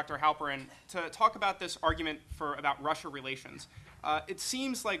Ms. Dr. Halperin to talk about this argument about Russia relations. It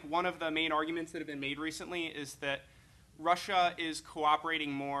seems like one of the main arguments that have been made recently is that Russia is cooperating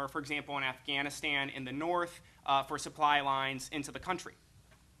more, for example, in Afghanistan in the north for supply lines into the country.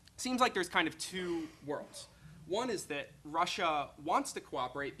 Seems like there's kind of 2 worlds. One is that Russia wants to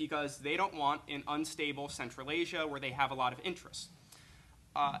cooperate because they don't want an unstable Central Asia where they have a lot of interests.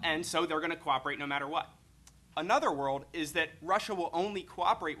 And so they're going to cooperate no matter what. Another world is that Russia will only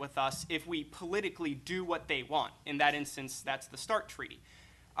cooperate with us if we politically do what they want. In that instance, that's the START treaty.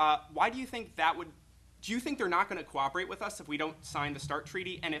 Why do you think that would... Do you think they're not going to cooperate with us if we don't sign the START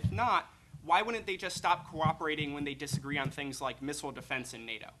treaty? And if not, why wouldn't they just stop cooperating when they disagree on things like missile defense in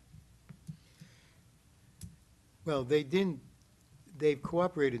NATO? Well, they didn't. They've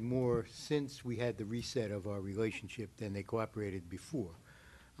cooperated more since we had the reset of our relationship than they cooperated before.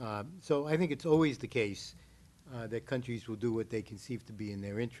 So I think it's always the case that countries will do what they conceive to be in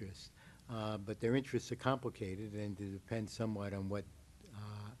their interest. But their interests are complicated, and it depends somewhat on what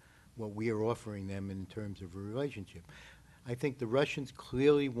we are offering them in terms of a relationship. I think the Russians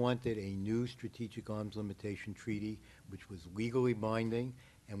clearly wanted a new strategic arms limitation treaty which was legally binding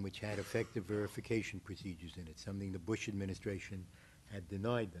and which had effective verification procedures in it, something the Bush administration had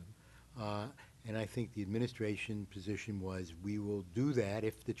denied them. And I think the administration position was, we will do that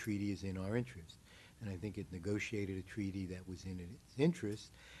if the treaty is in our interest. And I think it negotiated a treaty that was in its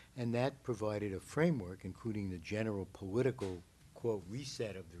interest, and that provided a framework, including the general political, quote,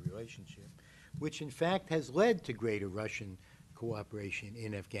 reset of the relationship, which in fact has led to greater Russian cooperation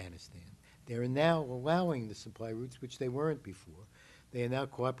in Afghanistan. They are now allowing the supply routes, which they weren't before. They are now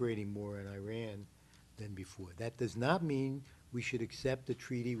cooperating more in Iran than before. That does not mean we should accept a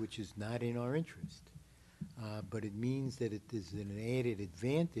treaty which is not in our interest, but it means that it is an added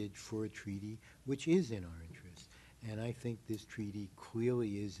advantage for a treaty which is in our interest. And I think this treaty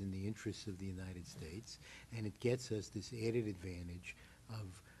clearly is in the interests of the United States, and it gets us this added advantage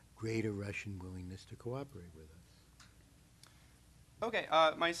of greater Russian willingness to cooperate with us. Okay,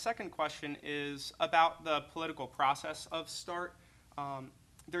 my second question is about the political process of START.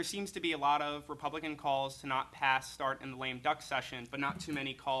 There seems to be a lot of Republican calls to not pass START in the lame duck session, but not too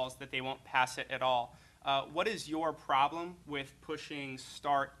many calls that they won't pass it at all. What is your problem with pushing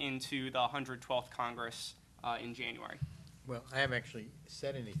START into the 112th Congress in January? Well, I haven't actually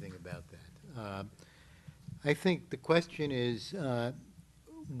said anything about that. I think the question is,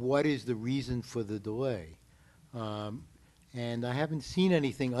 what is the reason for the delay? And I haven't seen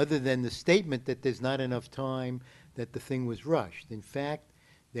anything other than the statement that there's not enough time, that the thing was rushed. In fact,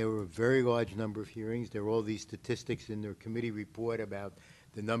 there were a very large number of hearings. There were all these statistics in their committee report about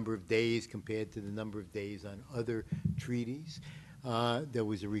the number of days compared to the number of days on other treaties. There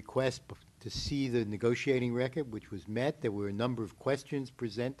was a request to see the negotiating record, which was met. There were a number of questions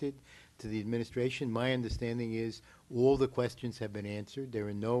presented to the administration. My understanding is all the questions have been answered. There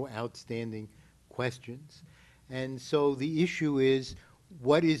are no outstanding questions. And so the issue is,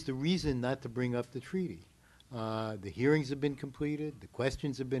 what is the reason not to bring up the treaty? The hearings have been completed. The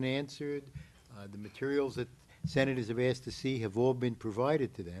questions have been answered. The materials that senators have asked to see have all been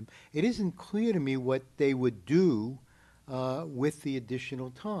provided to them. It isn't clear to me what they would do with the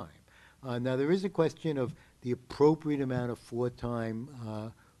additional time. Now, there is a question of the appropriate amount of floor time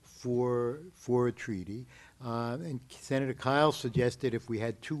for a treaty. And Senator Kyle suggested if we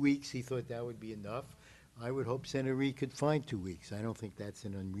had 2 weeks, he thought that would be enough. I would hope Senator Reid could find 2 weeks. I don't think that's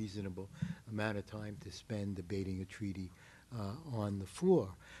an unreasonable amount of time to spend debating a treaty on the floor.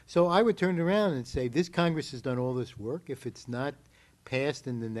 So I would turn around and say, this Congress has done all this work. If it's not passed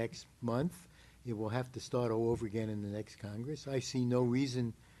in the next month, it will have to start all over again in the next Congress. I see no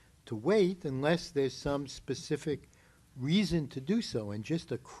reason to wait unless there's some specific reason to do so. And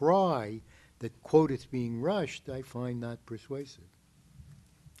just a cry that, quote, it's being rushed, I find not persuasive.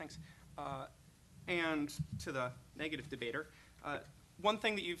 Thanks. And to the negative debater, one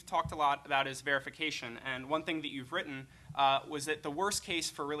thing that you've talked a lot about is verification. And one thing that you've written was that the worst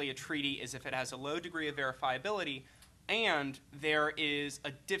case for really a treaty is if it has a low degree of verifiability and there is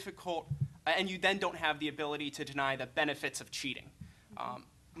a difficult, and you then don't have the ability to deny the benefits of cheating.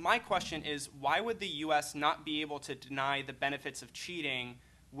 My question is, why would the U.S. not be able to deny the benefits of cheating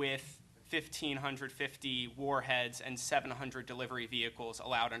with 1,550 warheads and 700 delivery vehicles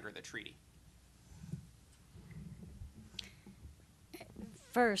allowed under the treaty?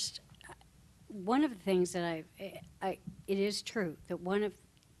 First, one of the things that it is true that all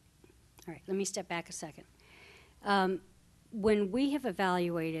right, let me step back a second. When we have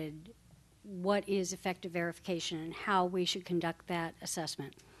evaluated what is effective verification and how we should conduct that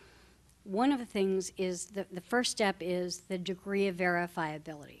assessment, one of the things is the first step is the degree of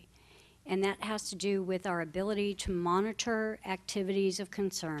verifiability. And that has to do with our ability to monitor activities of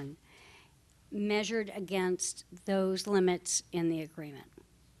concern measured against those limits in the agreement.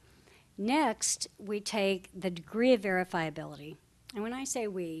 Next, we take the degree of verifiability. And when I say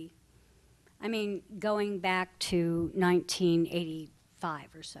we, I mean going back to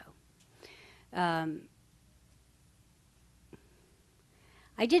 1985 or so.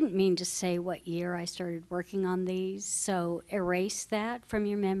 I didn't mean to say what year I started working on these, so erase that from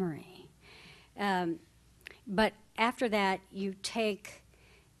your memory. But after that, you take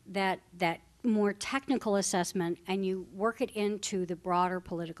that more technical assessment and you work it into the broader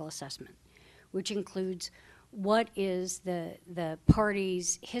political assessment, which includes what is the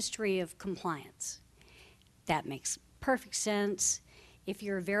party's history of compliance. That makes perfect sense. If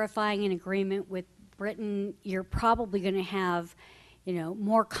you're verifying an agreement with Britain, you're probably going to have,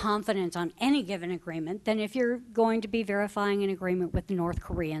 more confidence on any given agreement than if you're going to be verifying an agreement with the North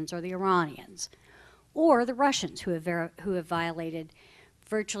Koreans or the Iranians or the Russians who have violated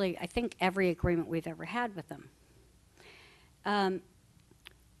virtually, I think, every agreement we've ever had with them.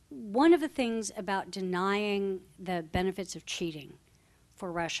 One of the things about denying the benefits of cheating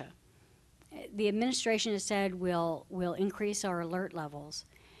for Russia, the administration has said we'll increase our alert levels.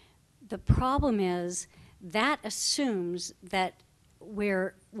 The problem is that assumes that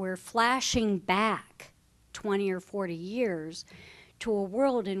we're flashing back 20 or 40 years to a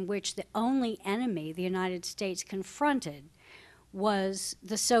world in which the only enemy the United States confronted was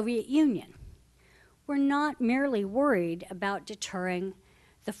the Soviet Union. We're not merely worried about deterring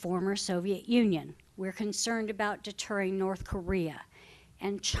the former Soviet Union. We're concerned about deterring North Korea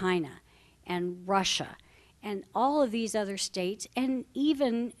and China and Russia and all of these other states, and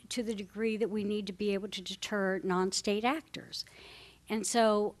even to the degree that we need to be able to deter non-state actors. And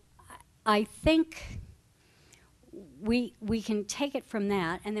so I think we can take it from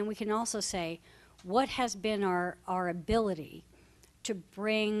that, and then we can also say, what has been our ability to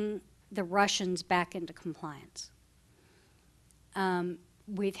bring the Russians back into compliance?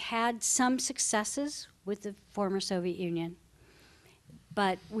 We've had some successes with the former Soviet Union,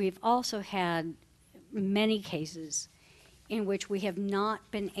 but we've also had many cases in which we have not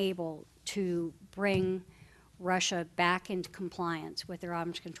been able to bring Russia back into compliance with their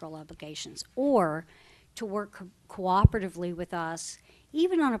arms control obligations, or to work cooperatively with us,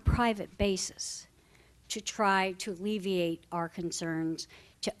 even on a private basis, to try to alleviate our concerns,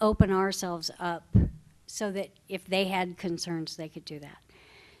 to open ourselves up so that if they had concerns, they could do that.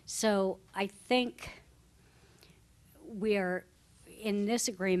 So I think we are, in this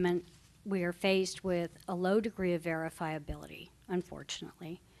agreement, we are faced with a low degree of verifiability,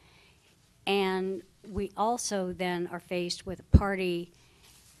 unfortunately. And we also then are faced with a party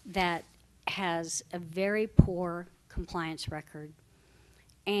that has a very poor compliance record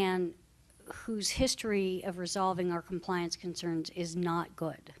and whose history of resolving our compliance concerns is not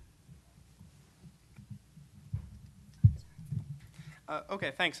good.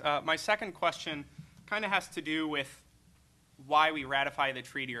 Okay, thanks. My second question kind of has to do with why we ratify the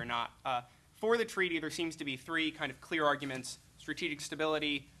treaty or not. For the treaty, there seems to be three kind of clear arguments: strategic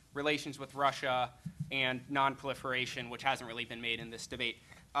stability, relations with Russia, and non-proliferation, which hasn't really been made in this debate.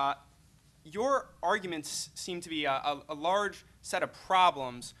 Your arguments seem to be a large set of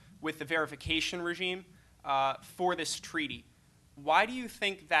problems with the verification regime for this treaty. Why do you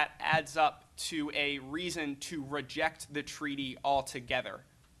think that adds up to a reason to reject the treaty altogether?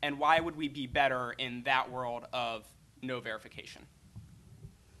 And why would we be better in that world of no verification?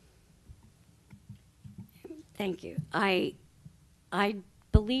 Thank you. I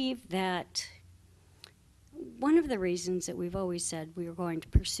believe that one of the reasons that we've always said we were going to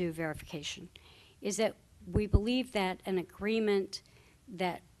pursue verification is that we believe that an agreement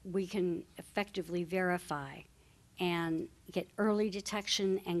that we can effectively verify and get early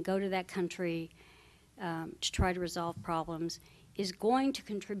detection and go to that country to try to resolve problems is going to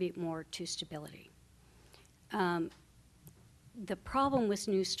contribute more to stability. The problem with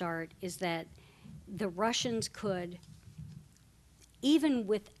New START is that the Russians could, even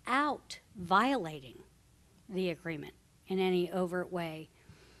without violating the agreement in any overt way,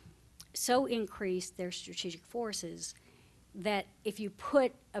 so increase their strategic forces that if you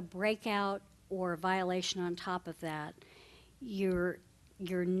put a breakout or a violation on top of that, you're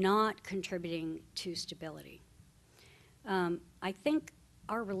not contributing to stability. I think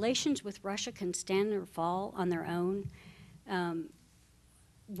our relations with Russia can stand or fall on their own.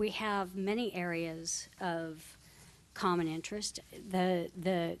 We have many areas of common interest.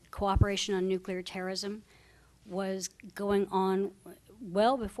 The cooperation on nuclear terrorism was going on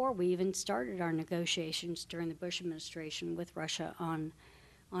well before we even started our negotiations during the Bush administration with Russia on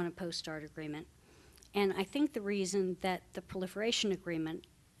a post-START agreement. And I think the reason that the proliferation agreement,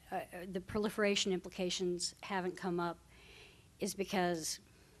 the proliferation implications haven't come up is because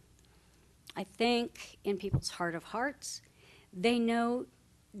I think in people's heart of hearts, they know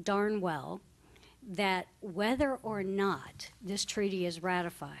darn well that whether or not this treaty is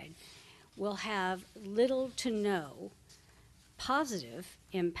ratified will have little to no positive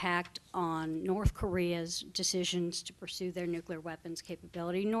impact on North Korea's decisions to pursue their nuclear weapons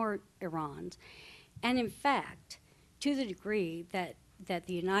capability, nor Iran's. And in fact, to the degree that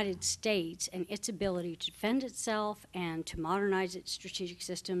the United States and its ability to defend itself and to modernize its strategic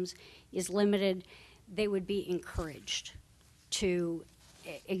systems is limited, they would be encouraged to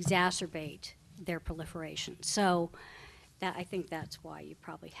exacerbate their proliferation. So I think that's why you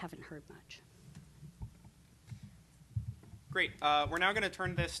probably haven't heard much. Great. We're now going to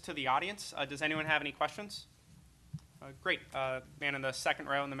turn this to the audience. Does anyone have any questions? Great. Man in the second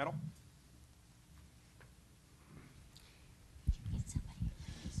row in the middle.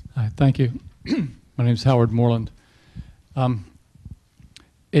 Hi, thank you. My name is Howard Moreland.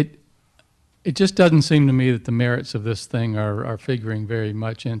 It just doesn't seem to me that the merits of this thing are figuring very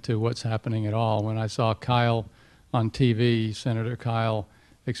much into what's happening at all. When I saw Kyle on TV, Senator Kyle,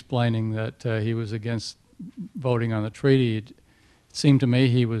 explaining that he was against voting on the treaty, it seemed to me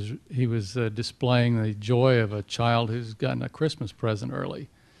he was displaying the joy of a child who's gotten a Christmas present early.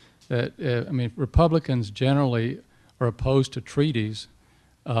 That I mean, Republicans generally are opposed to treaties.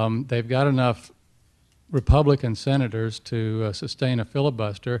 They've got enough Republican senators to sustain a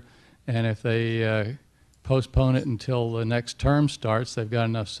filibuster, and if they postpone it until the next term starts, they've got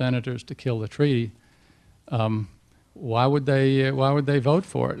enough senators to kill the treaty. Why would they vote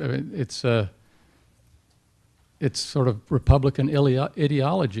for it? I mean, it's sort of Republican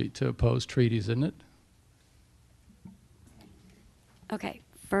ideology to oppose treaties, isn't it? Okay.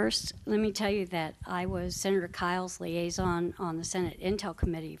 First, let me tell you that I was Senator Kyle's liaison on the Senate Intel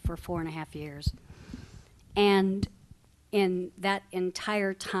Committee for 4.5 years. And in that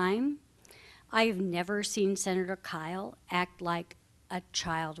entire time, I've never seen Senator Kyle act like a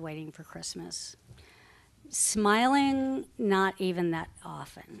child waiting for Christmas. Smiling, not even that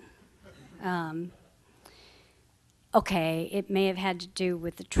often. Okay, it may have had to do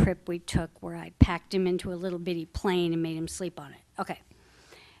with the trip we took where I packed him into a little bitty plane and made him sleep on it. Okay.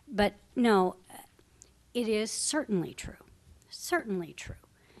 But no, it is certainly true,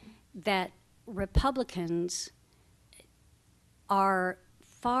 that Republicans are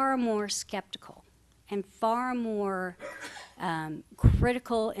far more skeptical and far more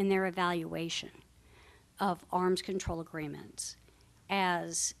critical in their evaluation of arms control agreements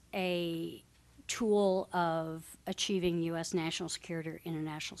as a tool of achieving U.S. national security or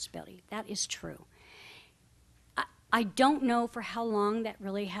international stability. That is true. I don't know for how long that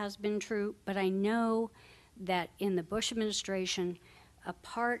really has been true, but I know that in the Bush administration, a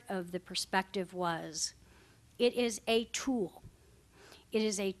part of the perspective was it is a tool. It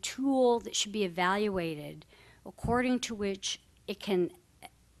is a tool that should be evaluated according to which it can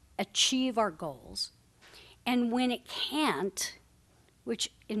achieve our goals. And when it can't,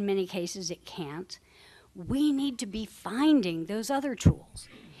 which in many cases it can't, we need to be finding those other tools.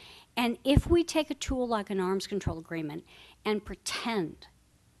 And if we take a tool like an arms control agreement and pretend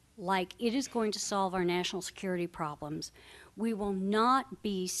like it is going to solve our national security problems, we will not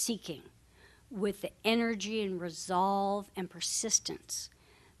be seeking with the energy and resolve and persistence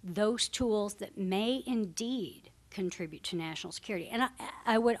those tools that may indeed contribute to national security. And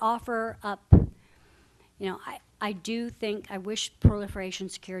I would offer up, I do think, I wish Proliferation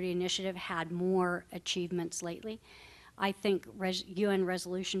Security Initiative had more achievements lately. I think UN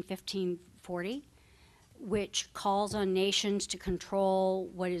Resolution 1540, which calls on nations to control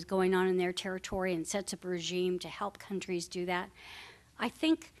what is going on in their territory and sets up a regime to help countries do that. I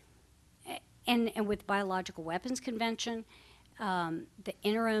think, and with Biological Weapons Convention, the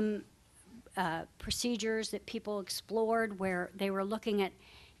interim procedures that people explored where they were looking at,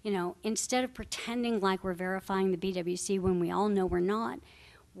 instead of pretending like we're verifying the BWC when we all know we're not,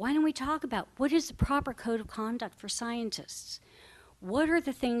 why don't we talk about what is the proper code of conduct for scientists? What are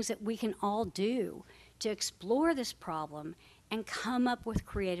the things that we can all do to explore this problem and come up with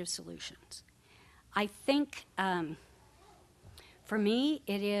creative solutions? I think, for me,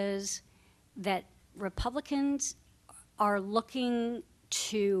 it is that Republicans are looking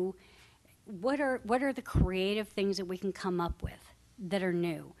to what are the creative things that we can come up with that are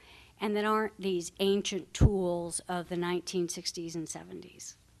new and that aren't these ancient tools of the 1960s and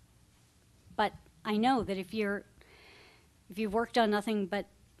 70s. But I know that if you've worked on nothing but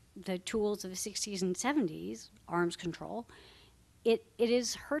the tools of the 60s and 70s, arms control, it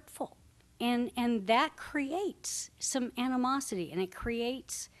is hurtful. And that creates some animosity and it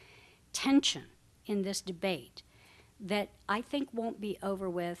creates tension in this debate that I think won't be over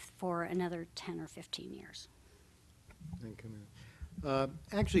with for another 10 or 15 years. Thank you.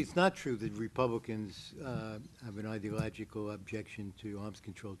 Actually, it's not true that Republicans have an ideological objection to arms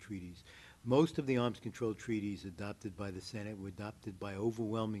control treaties. Most of the arms control treaties adopted by the Senate were adopted by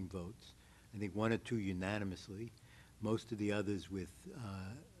overwhelming votes. I think 1 or 2 unanimously. Most of the others with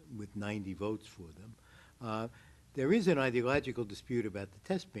 90 votes for them. There is an ideological dispute about the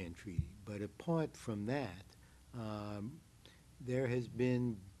test ban treaty, but apart from that, there has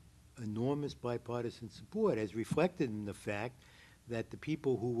been enormous bipartisan support, as reflected in the fact that the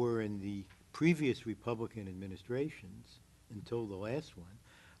people who were in the previous Republican administrations until the last one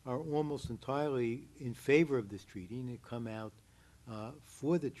are almost entirely in favor of this treaty and have come out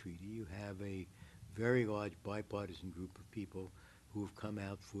for the treaty. You have a very large bipartisan group of people who have come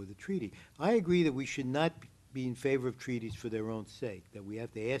out for the treaty. I agree that we should not be in favor of treaties for their own sake, that we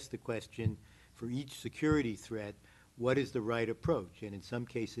have to ask the question for each security threat, what is the right approach? And in some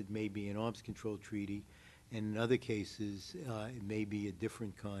cases it may be an arms control treaty, and in other cases it may be a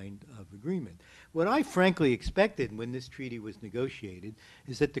different kind of agreement. What I frankly expected when this treaty was negotiated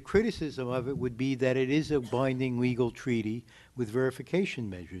is that the criticism of it would be that it is a binding legal treaty with verification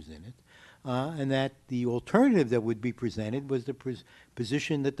measures in it, and that the alternative that would be presented was the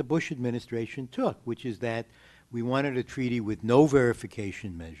position that the Bush administration took, which is that we wanted a treaty with no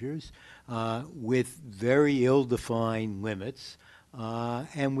verification measures, with very ill-defined limits,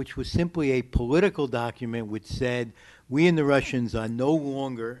 and which was simply a political document which said we and the Russians are no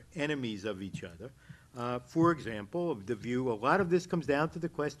longer enemies of each other. For example, the view, a lot of this comes down to the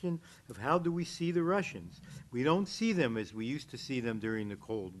question of how do we see the Russians? We don't see them as we used to see them during the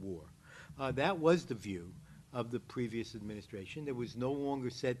Cold War. That was the view of the previous administration. There was no longer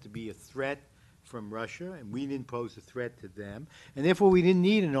said to be a threat from Russia, and we didn't pose a threat to them. And therefore, we didn't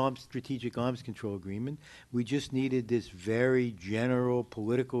need an strategic arms control agreement. We just needed this very general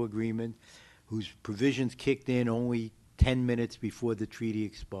political agreement whose provisions kicked in only 10 minutes before the treaty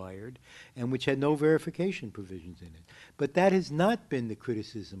expired, and which had no verification provisions in it. But that has not been the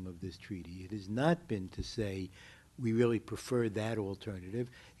criticism of this treaty. It has not been to say we really prefer that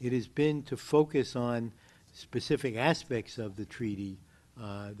alternative. It has been to focus on specific aspects of the treaty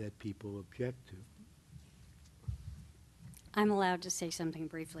that people object to. I'm allowed to say something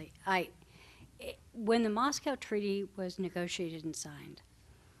briefly. When the Moscow Treaty was negotiated and signed,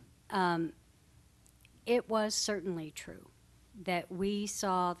 it was certainly true that we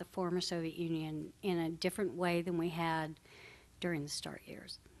saw the former Soviet Union in a different way than we had during the START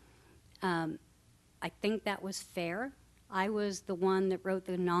years. I think that was fair. I was the one that wrote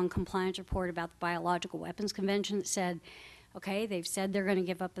the non-compliance report about the Biological Weapons Convention that said, okay, they've said they're going to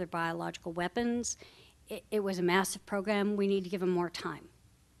give up their biological weapons. It was a massive program. We need to give them more time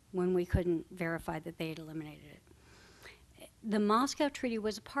when we couldn't verify that they had eliminated it. The Moscow Treaty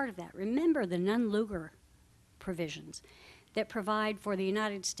was a part of that. Remember the Nunn-Lugar provisions that provide for the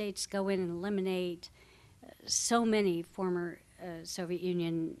United States to go in and eliminate so many former Soviet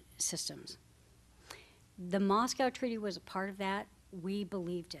Union systems. The Moscow Treaty was a part of that. We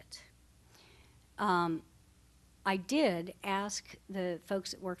believed it. I did ask the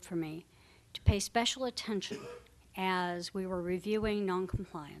folks that worked for me to pay special attention as we were reviewing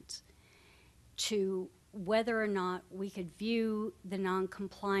noncompliance to whether or not we could view the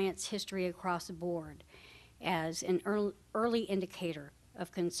noncompliance history across the board as an early indicator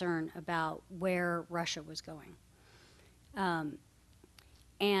of concern about where Russia was going.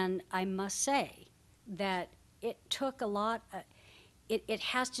 And I must say that it took a lot, it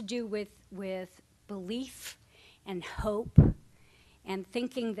has to do with belief and hope and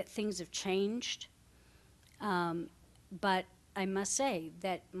thinking that things have changed. But I must say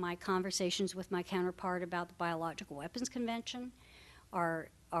that my conversations with my counterpart about the Biological Weapons Convention, our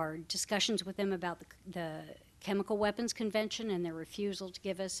discussions with them about the Chemical Weapons Convention and their refusal to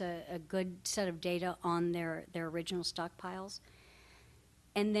give us a good set of data on their original stockpiles.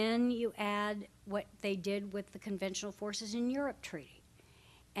 And then you add what they did with the Conventional Forces in Europe Treaty.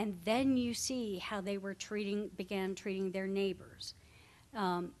 And then you see how they were began treating their neighbors.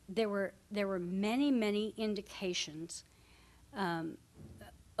 There were many, many indications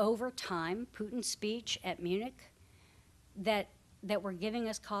over time, Putin's speech at Munich, that were giving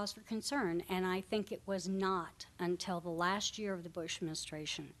us cause for concern. And I think it was not until the last year of the Bush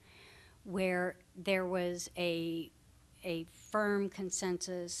administration where there was a firm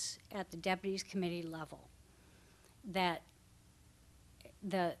consensus at the Deputies Committee level that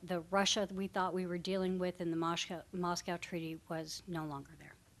the Russia that we thought we were dealing with in the Moscow Treaty was no longer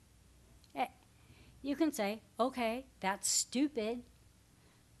there. You can say, okay, that's stupid,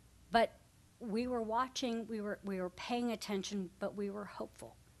 but we were watching, we were paying attention, but we were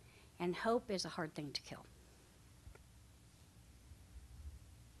hopeful. And hope is a hard thing to kill.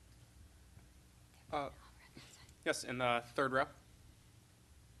 Yes, in the third row.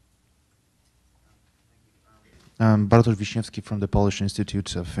 Bartosz Wiśniewski from the Polish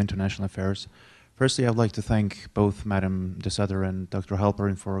Institute of International Affairs. Firstly, I'd like to thank both Madam de Sutter and Dr.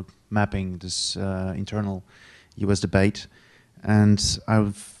 Halperin for mapping this internal U.S. debate. And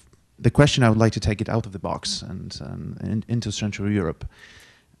the question, I would like to take it out of the box and into Central Europe.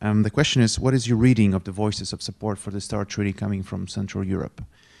 The question is, what is your reading of the voices of support for the START Treaty coming from Central Europe?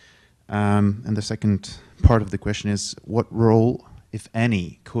 And the second part of the question is, what role, if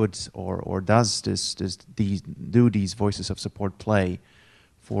any, could or does these voices of support play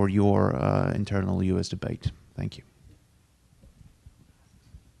for your internal U.S. debate? Thank you.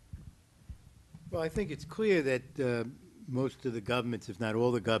 Well, I think it's clear that most of the governments, if not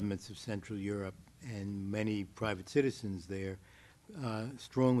all the governments of Central Europe and many private citizens there,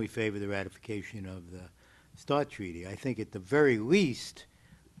 strongly favor the ratification of the START Treaty. I think at the very least,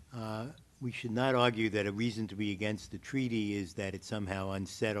 we should not argue that a reason to be against the treaty is that it somehow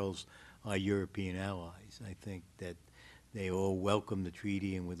unsettles our European allies. I think that they all welcome the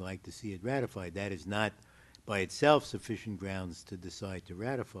treaty and would like to see it ratified. That is not by itself sufficient grounds to decide to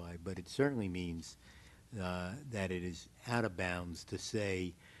ratify, but it certainly means that it is out of bounds to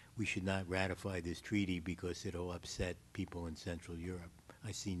say we should not ratify this treaty because it will upset people in Central Europe.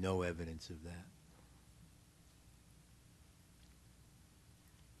 I see no evidence of that.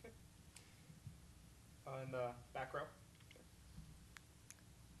 In the back row.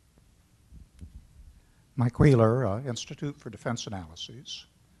 Mike Wheeler, Institute for Defense Analyses.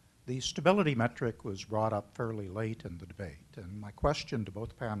 The stability metric was brought up fairly late in the debate, and my question to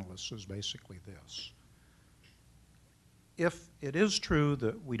both panelists is basically this. If it is true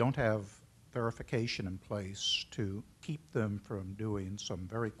that we don't have verification in place to keep them from doing some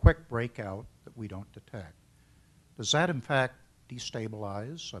very quick breakout that we don't detect, does that in fact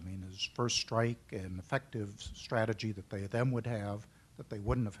destabilize? I mean, is first strike an effective strategy that they then would have that they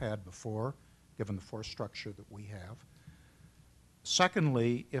wouldn't have had before, given the force structure that we have?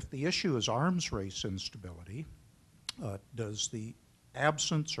 Secondly, if the issue is arms race instability, does the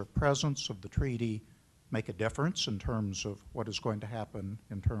absence or presence of the treaty make a difference in terms of what is going to happen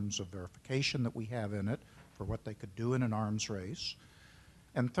in terms of verification that we have in it for what they could do in an arms race?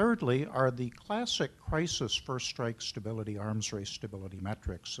 And thirdly, are the classic crisis first strike stability, arms race stability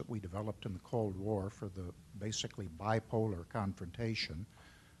metrics that we developed in the Cold War for the basically bipolar confrontation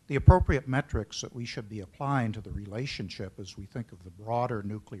the appropriate metrics that we should be applying to the relationship as we think of the broader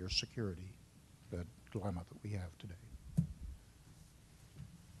nuclear security dilemma that we have today?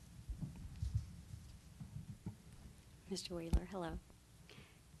 Mr. Wheeler, hello.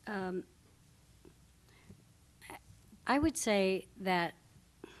 I would say that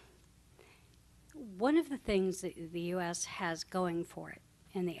one of the things that the U.S. has going for it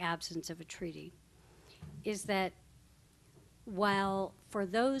in the absence of a treaty is that while for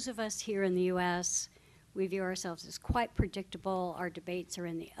those of us here in the U.S., we view ourselves as quite predictable, our debates are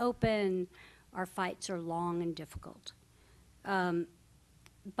in the open, our fights are long and difficult.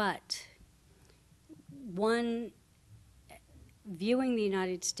 But one viewing the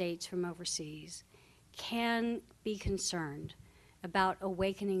United States from overseas can be concerned about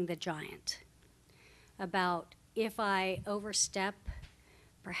awakening the giant, about if I overstep,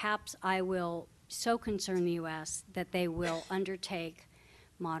 perhaps I will so concern the U.S. that they will undertake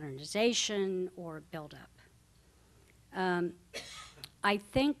modernization or buildup. I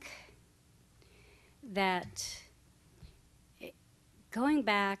think that going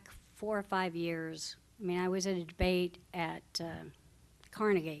back 4 or 5 years, I mean, I was at a debate at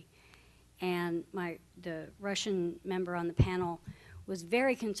Carnegie, and the Russian member on the panel was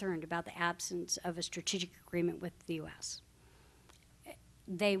very concerned about the absence of a strategic agreement with the U.S.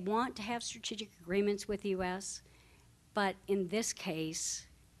 They want to have strategic agreements with the U.S., but in this case,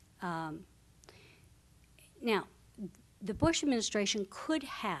 now, the Bush administration could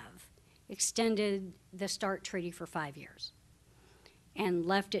have extended the START treaty for 5 years and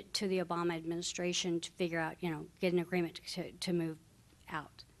left it to the Obama administration to figure out, get an agreement to move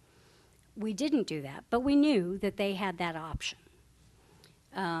out. We didn't do that, but we knew that they had that option.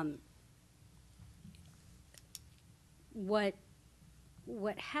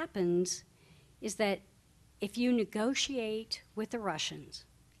 What happens is that if you negotiate with the Russians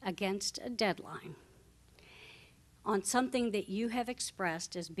against a deadline on something that you have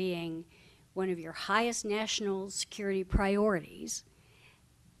expressed as being one of your highest national security priorities,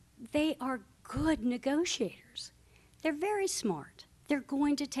 they are good negotiators. They're very smart. They're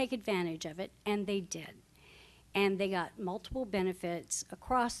going to take advantage of it, and they did. And they got multiple benefits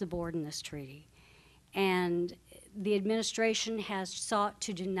across the board in this treaty. And the administration has sought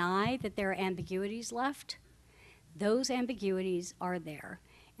to deny that there are ambiguities left. Those ambiguities are there,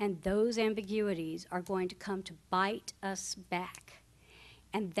 and those ambiguities are going to come to bite us back.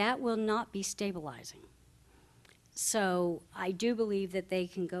 And that will not be stabilizing. So I do believe that they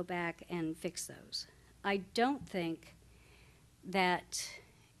can go back and fix those. I don't think that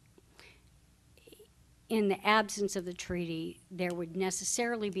in the absence of the treaty, there would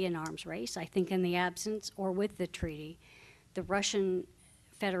necessarily be an arms race. I think in the absence or with the treaty, the Russian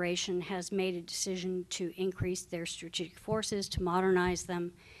Federation has made a decision to increase their strategic forces, to modernize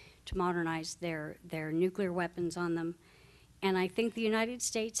them, to modernize their nuclear weapons on them. And I think the United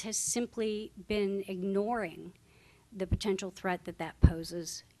States has simply been ignoring the potential threat that that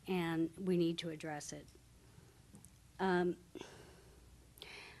poses, and we need to address it.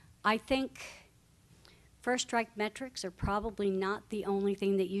 I think first strike metrics are probably not the only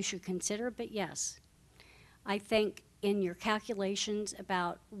thing that you should consider, but yes, I think in your calculations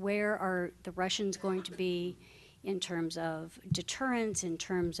about where are the Russians going to be in terms of deterrence, in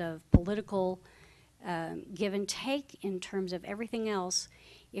terms of political give and take, in terms of everything else,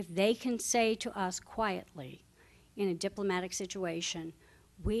 if they can say to us quietly in a diplomatic situation,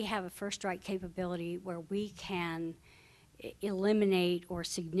 we have a first strike capability where we can eliminate or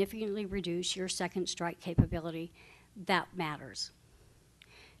significantly reduce your second strike capability, that matters.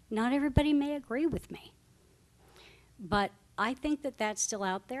 Not everybody may agree with me, but I think that that's still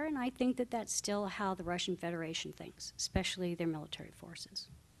out there, and I think that that's still how the Russian Federation thinks, especially their military forces.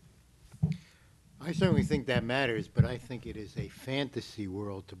 I certainly think that matters, but I think it is a fantasy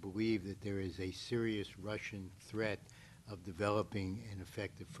world to believe that there is a serious Russian threat of developing an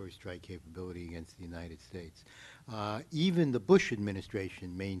effective first strike capability against the United States. Even the Bush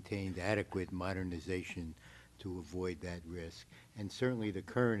administration maintained adequate modernization to avoid that risk, and certainly the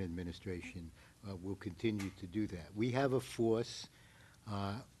current administration will continue to do that. We have a force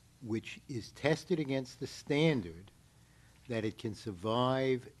which is tested against the standard that it can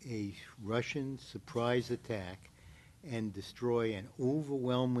survive a Russian surprise attack and destroy an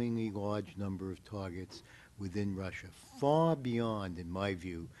overwhelmingly large number of targets within Russia, far beyond, in my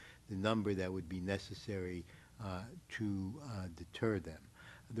view, the number that would be necessary to deter them.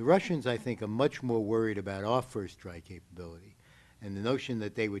 The Russians, I think, are much more worried about our first strike capability, and the notion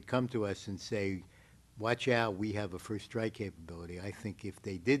that they would come to us and say, watch out, we have a first strike capability. I think if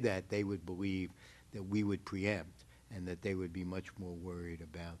they did that, they would believe that we would preempt, and that they would be much more worried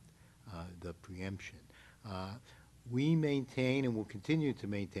about the preemption. We maintain and will continue to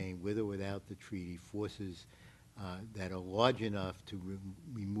maintain, with or without the treaty, forces that are large enough to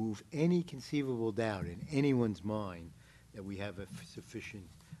remove any conceivable doubt in anyone's mind that we have a sufficient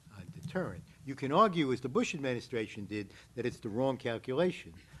deterrent. You can argue, as the Bush administration did, that it's the wrong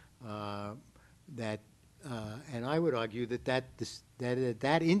calculation. And I would argue that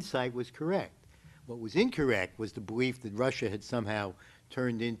that insight was correct. What was incorrect was the belief that Russia had somehow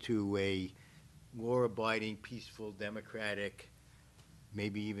turned into a law-abiding, peaceful, democratic,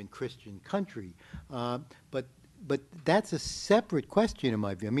 maybe even Christian country. But that's a separate question in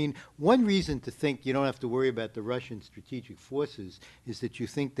my view. I mean, one reason to think you don't have to worry about the Russian strategic forces is that you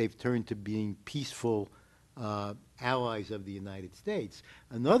think they've turned to being peaceful allies of the United States.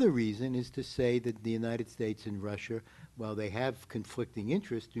 Another reason is to say that the United States and Russia, while they have conflicting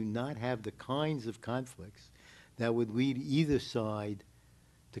interests, do not have the kinds of conflicts that would lead either side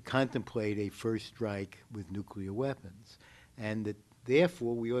to contemplate a first strike with nuclear weapons. And that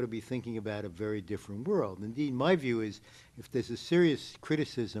therefore, we ought to be thinking about a very different world. Indeed, my view is, if there's a serious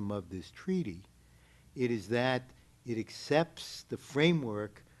criticism of this treaty, it is that it accepts the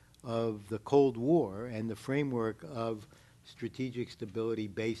framework of the Cold War and the framework of strategic stability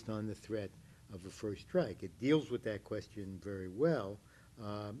based on the threat of a first strike. It deals with that question very well,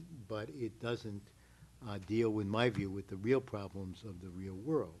 but it doesn't deal, in my view, with the real problems of the real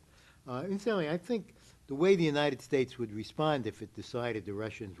world. Incidentally, I think the way the United States would respond if it decided the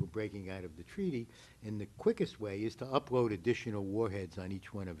Russians were breaking out of the treaty, in the quickest way, is to upload additional warheads on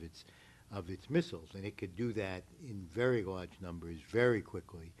each one of its missiles, and it could do that in very large numbers very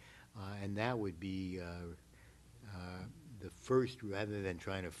quickly, and that would be the first, rather than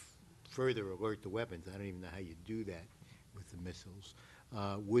trying to further alert the weapons. I don't even know how you do that with the missiles.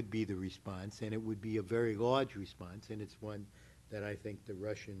 Would be the response, and it would be a very large response, and it's one that I think the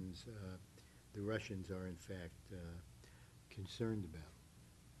Russians are in fact concerned about.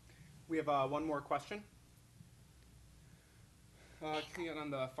 We have one more question. Can you get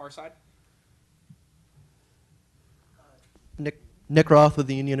on the far side? Nick Roth with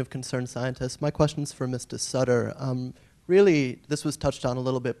the Union of Concerned Scientists. My question's for Mr. Sutter. Really, this was touched on a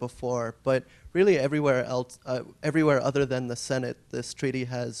little bit before, but really everywhere else, everywhere other than the Senate, this treaty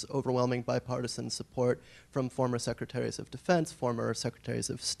has overwhelming bipartisan support from former secretaries of defense, former secretaries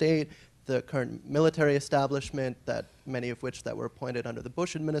of state, the current military establishment, that many of which that were appointed under the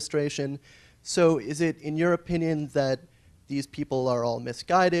Bush administration. So is it, in your opinion, that these people are all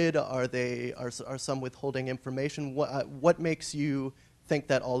misguided? Are some withholding information? What makes you think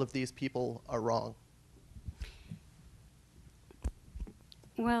that all of these people are wrong?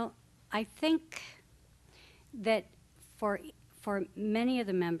 Well, I think that for many of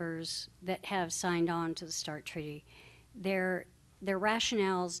the members that have signed on to the START Treaty, their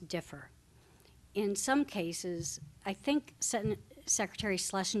rationales differ. In some cases, I think Secretary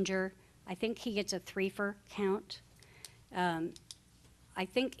Schlesinger, I think he gets a threefer count. I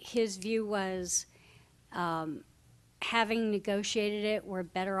think his view was, having negotiated it, we're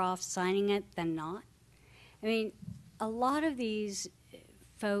better off signing it than not. I mean, a lot of these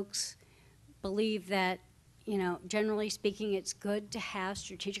folks believe that, you know, generally speaking, it's good to have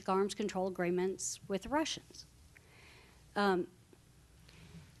strategic arms control agreements with the Russians. I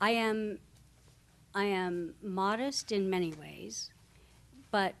am modest in many ways,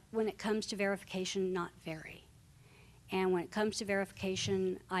 but when it comes to verification, not very. And when it comes to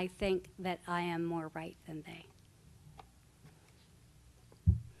verification, I think that I am more right than they.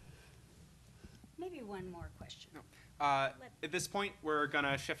 Maybe one more question. No. At this point, we're going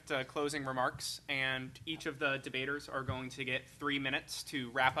to shift to closing remarks, and each of the debaters are going to get 3 minutes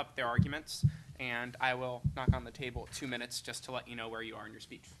to wrap up their arguments, and I will knock on the table at 2 minutes just to let you know where you are in your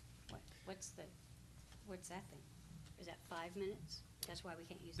speech. What's that thing? Is that 5 minutes? That's why we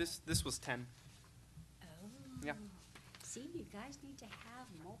can't use This was 10. Oh. Yeah. See, you guys need to have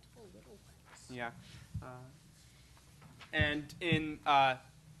multiple little ones. Yeah. And in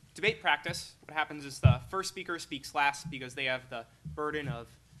debate practice, what happens is the first speaker speaks last because they have the burden of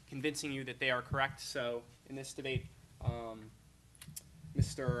convincing you that they are correct. So in this debate,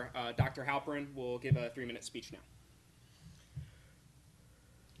 Dr. Halperin will give a 3-minute speech now.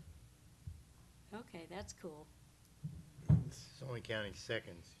 Okay, that's cool. It's only counting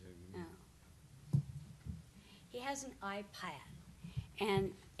seconds. Oh. He has an iPad,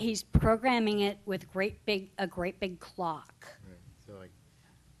 and he's programming it with a great big clock. Right. So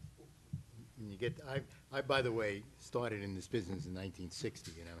I, by the way, started in this business in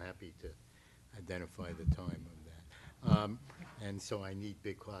 1960, and I'm happy to identify the time of that. And so I need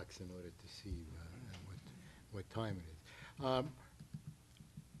big clocks in order to see what time it is.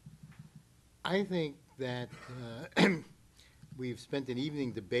 I think that we've spent an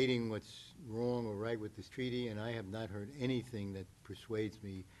evening debating what's wrong or right with this treaty, and I have not heard anything that persuades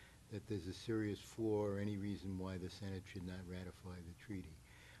me that there's a serious flaw or any reason why the Senate should not ratify the treaty.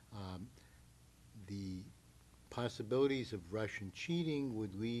 The possibilities of Russian cheating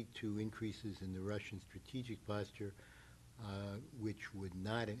would lead to increases in the Russian strategic posture. which would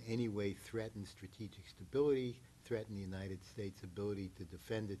not in any way threaten strategic stability, threaten the United States' ability to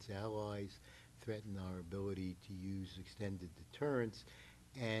defend its allies, threaten our ability to use extended deterrence,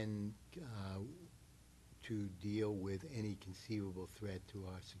 and to deal with any conceivable threat to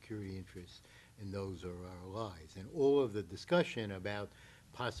our security interests, and those are our allies. And all of the discussion about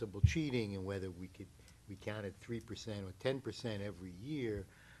possible cheating and whether we counted 3% or 10% every year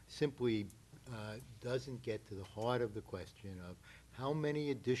simply doesn't get to the heart of the question of how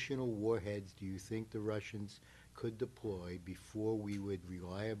many additional warheads do you think the Russians could deploy before we would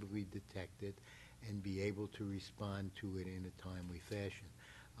reliably detect it and be able to respond to it in a timely fashion.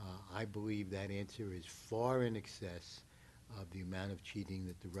 I believe that answer is far in excess of the amount of cheating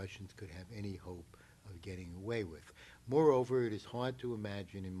that the Russians could have any hope of getting away with. Moreover, it is hard to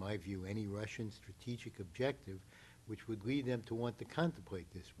imagine, in my view, any Russian strategic objective which would lead them to want to contemplate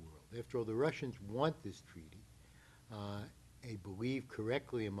this world. After all, the Russians want this treaty. They believe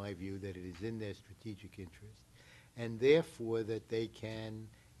correctly, in my view, that it is in their strategic interest, and therefore that they can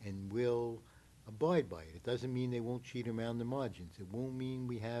and will abide by it. It doesn't mean they won't cheat around the margins. It won't mean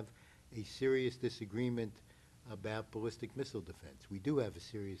we have a serious disagreement about ballistic missile defense. We do have a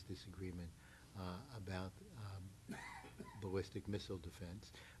serious disagreement about ballistic missile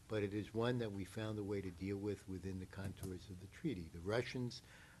defense, but it is one that we found a way to deal with within the contours of the treaty. The Russians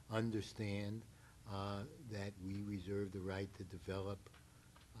understand that we reserve the right to develop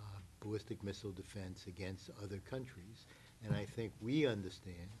ballistic missile defense against other countries, and I think we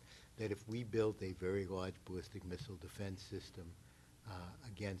understand that if we built a very large ballistic missile defense system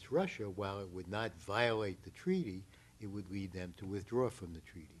against Russia, while it would not violate the treaty, it would lead them to withdraw from the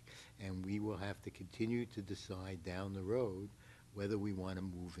treaty. And we will have to continue to decide down the road whether we want to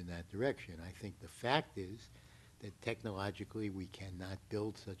move in that direction. I think the fact is that technologically we cannot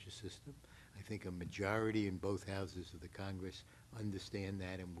build such a system. I think a majority in both houses of the Congress understand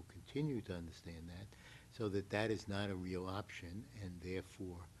that and will continue to understand that, so that that is not a real option, and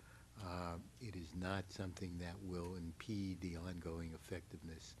therefore it is not something that will impede the ongoing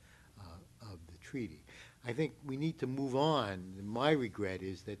effectiveness of the treaty. I think we need to move on. My regret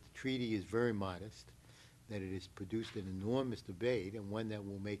is that the treaty is very modest, that it has produced an enormous debate, and one that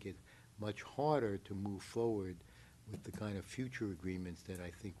will make it much harder to move forward with the kind of future agreements that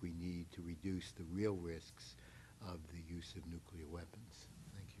I think we need to reduce the real risks of the use of nuclear weapons.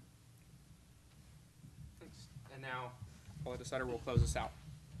 Thank you. Thanks. And now, Paula DeSutter will close us out.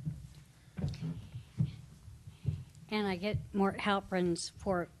 And I get Mort Halperin's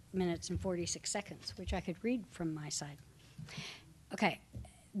 4 minutes and 46 seconds, which I could read from my side. Okay,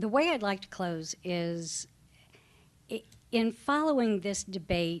 the way I'd like to close is, in following this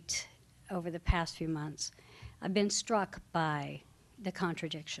debate over the past few months, I've been struck by the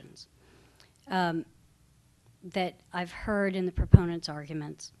contradictions that I've heard in the proponents'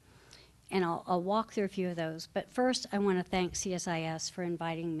 arguments. And I'll walk through a few of those. But first, I want to thank CSIS for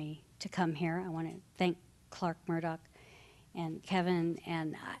inviting me to come here. I want to thank Clark Murdoch and Kevin.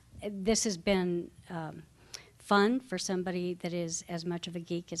 And this has been fun for somebody that is as much of a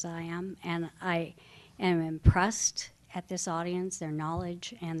geek as I am. And I am impressed at this audience, their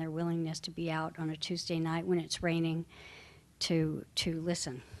knowledge and their willingness to be out on a Tuesday night when it's raining to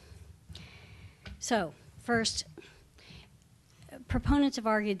listen. So, first, proponents have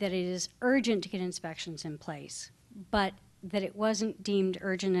argued that it is urgent to get inspections in place, but that it wasn't deemed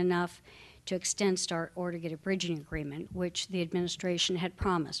urgent enough to extend START or to get a bridging agreement, which the administration had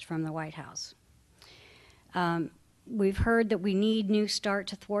promised from the White House. We've heard that we need New START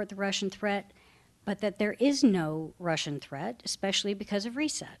to thwart the Russian threat, but that there is no Russian threat, especially because of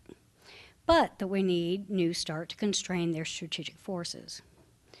reset. But that we need New START to constrain their strategic forces.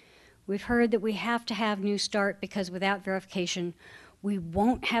 We've heard that we have to have New START because without verification, we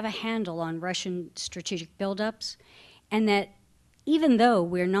won't have a handle on Russian strategic buildups, and that even though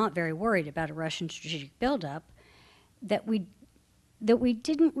we're not very worried about a Russian strategic buildup, that we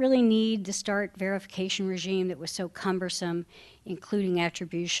didn't really need the START verification regime that was so cumbersome, including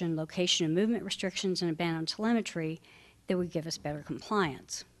attribution, location, and movement restrictions, and a ban on telemetry that would give us better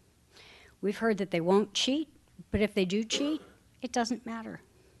compliance. We've heard that they won't cheat, but if they do cheat, it doesn't matter.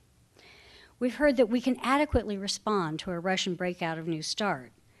 We've heard that we can adequately respond to a Russian breakout of New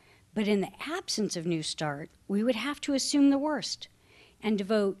START, but in the absence of New START, we would have to assume the worst and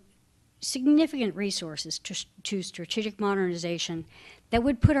devote significant resources to strategic modernization that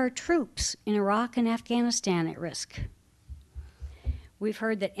would put our troops in Iraq and Afghanistan at risk. We've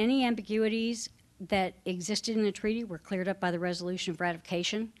heard that any ambiguities that existed in the treaty were cleared up by the resolution of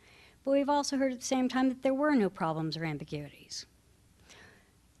ratification, but we've also heard at the same time that there were no problems or ambiguities.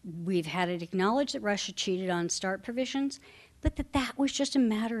 We've had it acknowledged that Russia cheated on START provisions, but that was just a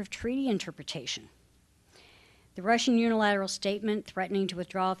matter of treaty interpretation. The Russian unilateral statement threatening to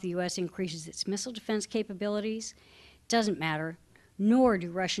withdraw if the U.S. increases its missile defense capabilities doesn't matter, nor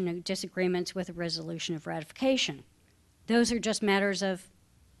do Russian disagreements with a resolution of ratification. Those are just matters of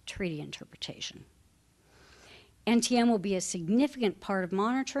treaty interpretation. NTM will be a significant part of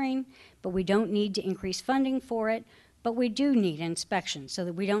monitoring, but we don't need to increase funding for it, but we do need inspection so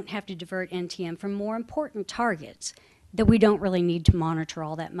that we don't have to divert NTM from more important targets that we don't really need to monitor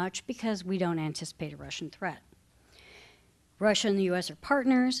all that much because we don't anticipate a Russian threat. Russia and the U.S. are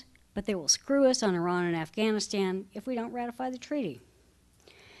partners, but they will screw us on Iran and Afghanistan if we don't ratify the treaty.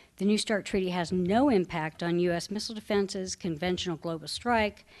 The New START treaty has no impact on U.S. missile defenses, conventional global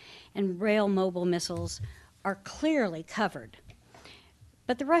strike, and rail mobile missiles are clearly covered.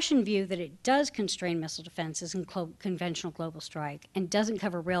 But the Russian view that it does constrain missile defenses and conventional global strike and doesn't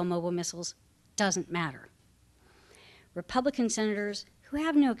cover rail mobile missiles doesn't matter. Republican senators who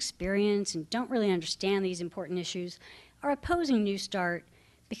have no experience and don't really understand these important issues are opposing New START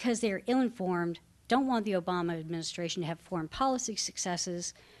because they are ill-informed, don't want the Obama administration to have foreign policy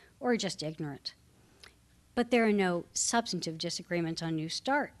successes, or are just ignorant. But there are no substantive disagreements on New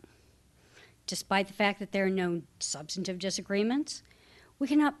START. Despite the fact that there are no substantive disagreements, we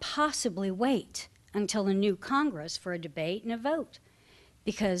cannot possibly wait until the new Congress for a debate and a vote,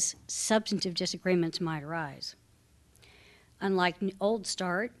 because substantive disagreements might arise. Unlike old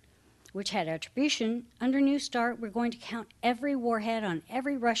START, which had attribution, under New START we're going to count every warhead on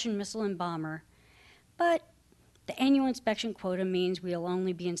every Russian missile and bomber, but the annual inspection quota means we'll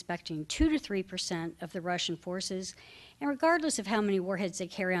only be inspecting 2 to 3% of the Russian forces, and regardless of how many warheads they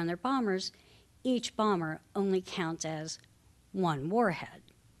carry on their bombers, each bomber only counts as one warhead.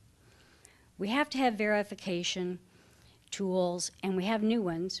 We have to have verification tools, and we have new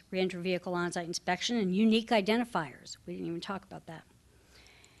ones, reentry vehicle on-site inspection and unique identifiers. We didn't even talk about that.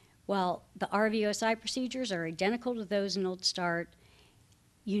 While the RVOSI procedures are identical to those in Old START,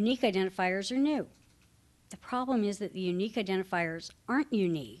 unique identifiers are new. The problem is that the unique identifiers aren't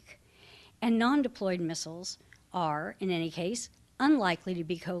unique, and non-deployed missiles are, in any case, unlikely to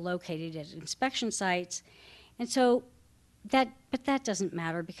be co-located at inspection sites, and so that doesn't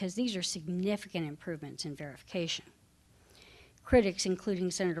matter because these are significant improvements in verification. Critics,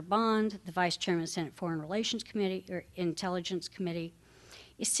 including Senator Bond, the Vice Chairman of the Senate Foreign Relations Committee, or Intelligence Committee,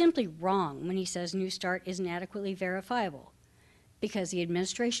 is simply wrong when he says New START isn't adequately verifiable, because the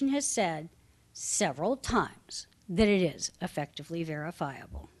administration has said several times that it is effectively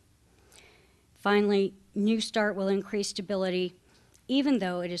verifiable. Finally, New START will increase stability, even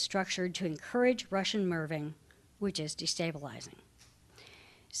though it is structured to encourage Russian MIRVing, which is destabilizing.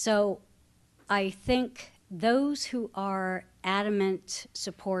 So I think those who are adamant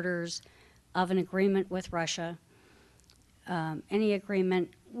supporters of an agreement with Russia, any agreement,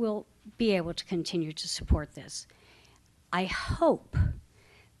 will be able to continue to support this. I hope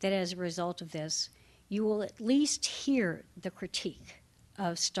that as a result of this, you will at least hear the critique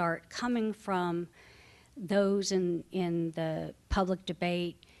of START coming from those in the public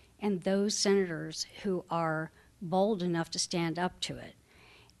debate and those senators who are bold enough to stand up to it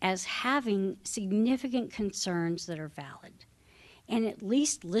as having significant concerns that are valid, and at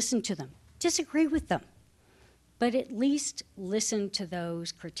least listen to them. Disagree with them, but at least listen to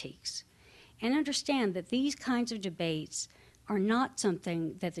those critiques and understand that these kinds of debates are not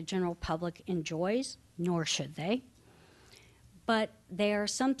something that the general public enjoys, nor should they, but they are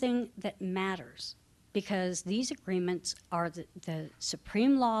something that matters because these agreements are the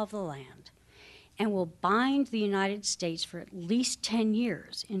supreme law of the land and will bind the United States for at least 10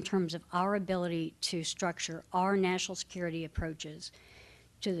 years in terms of our ability to structure our national security approaches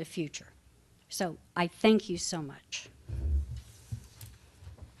to the future. So I thank you so much.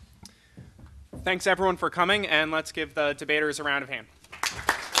 Thanks everyone for coming, and let's give the debaters a round of hand.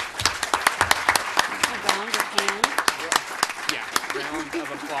 Round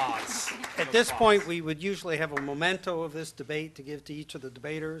of applause. At this point, we would usually have a memento of this debate to give to each of the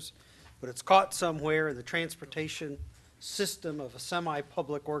debaters, but it's caught somewhere in the transportation system of a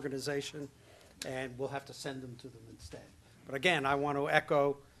semi-public organization, and we'll have to send them to them instead. But again, I want to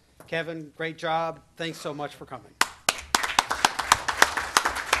echo, Kevin, great job. Thanks so much for coming.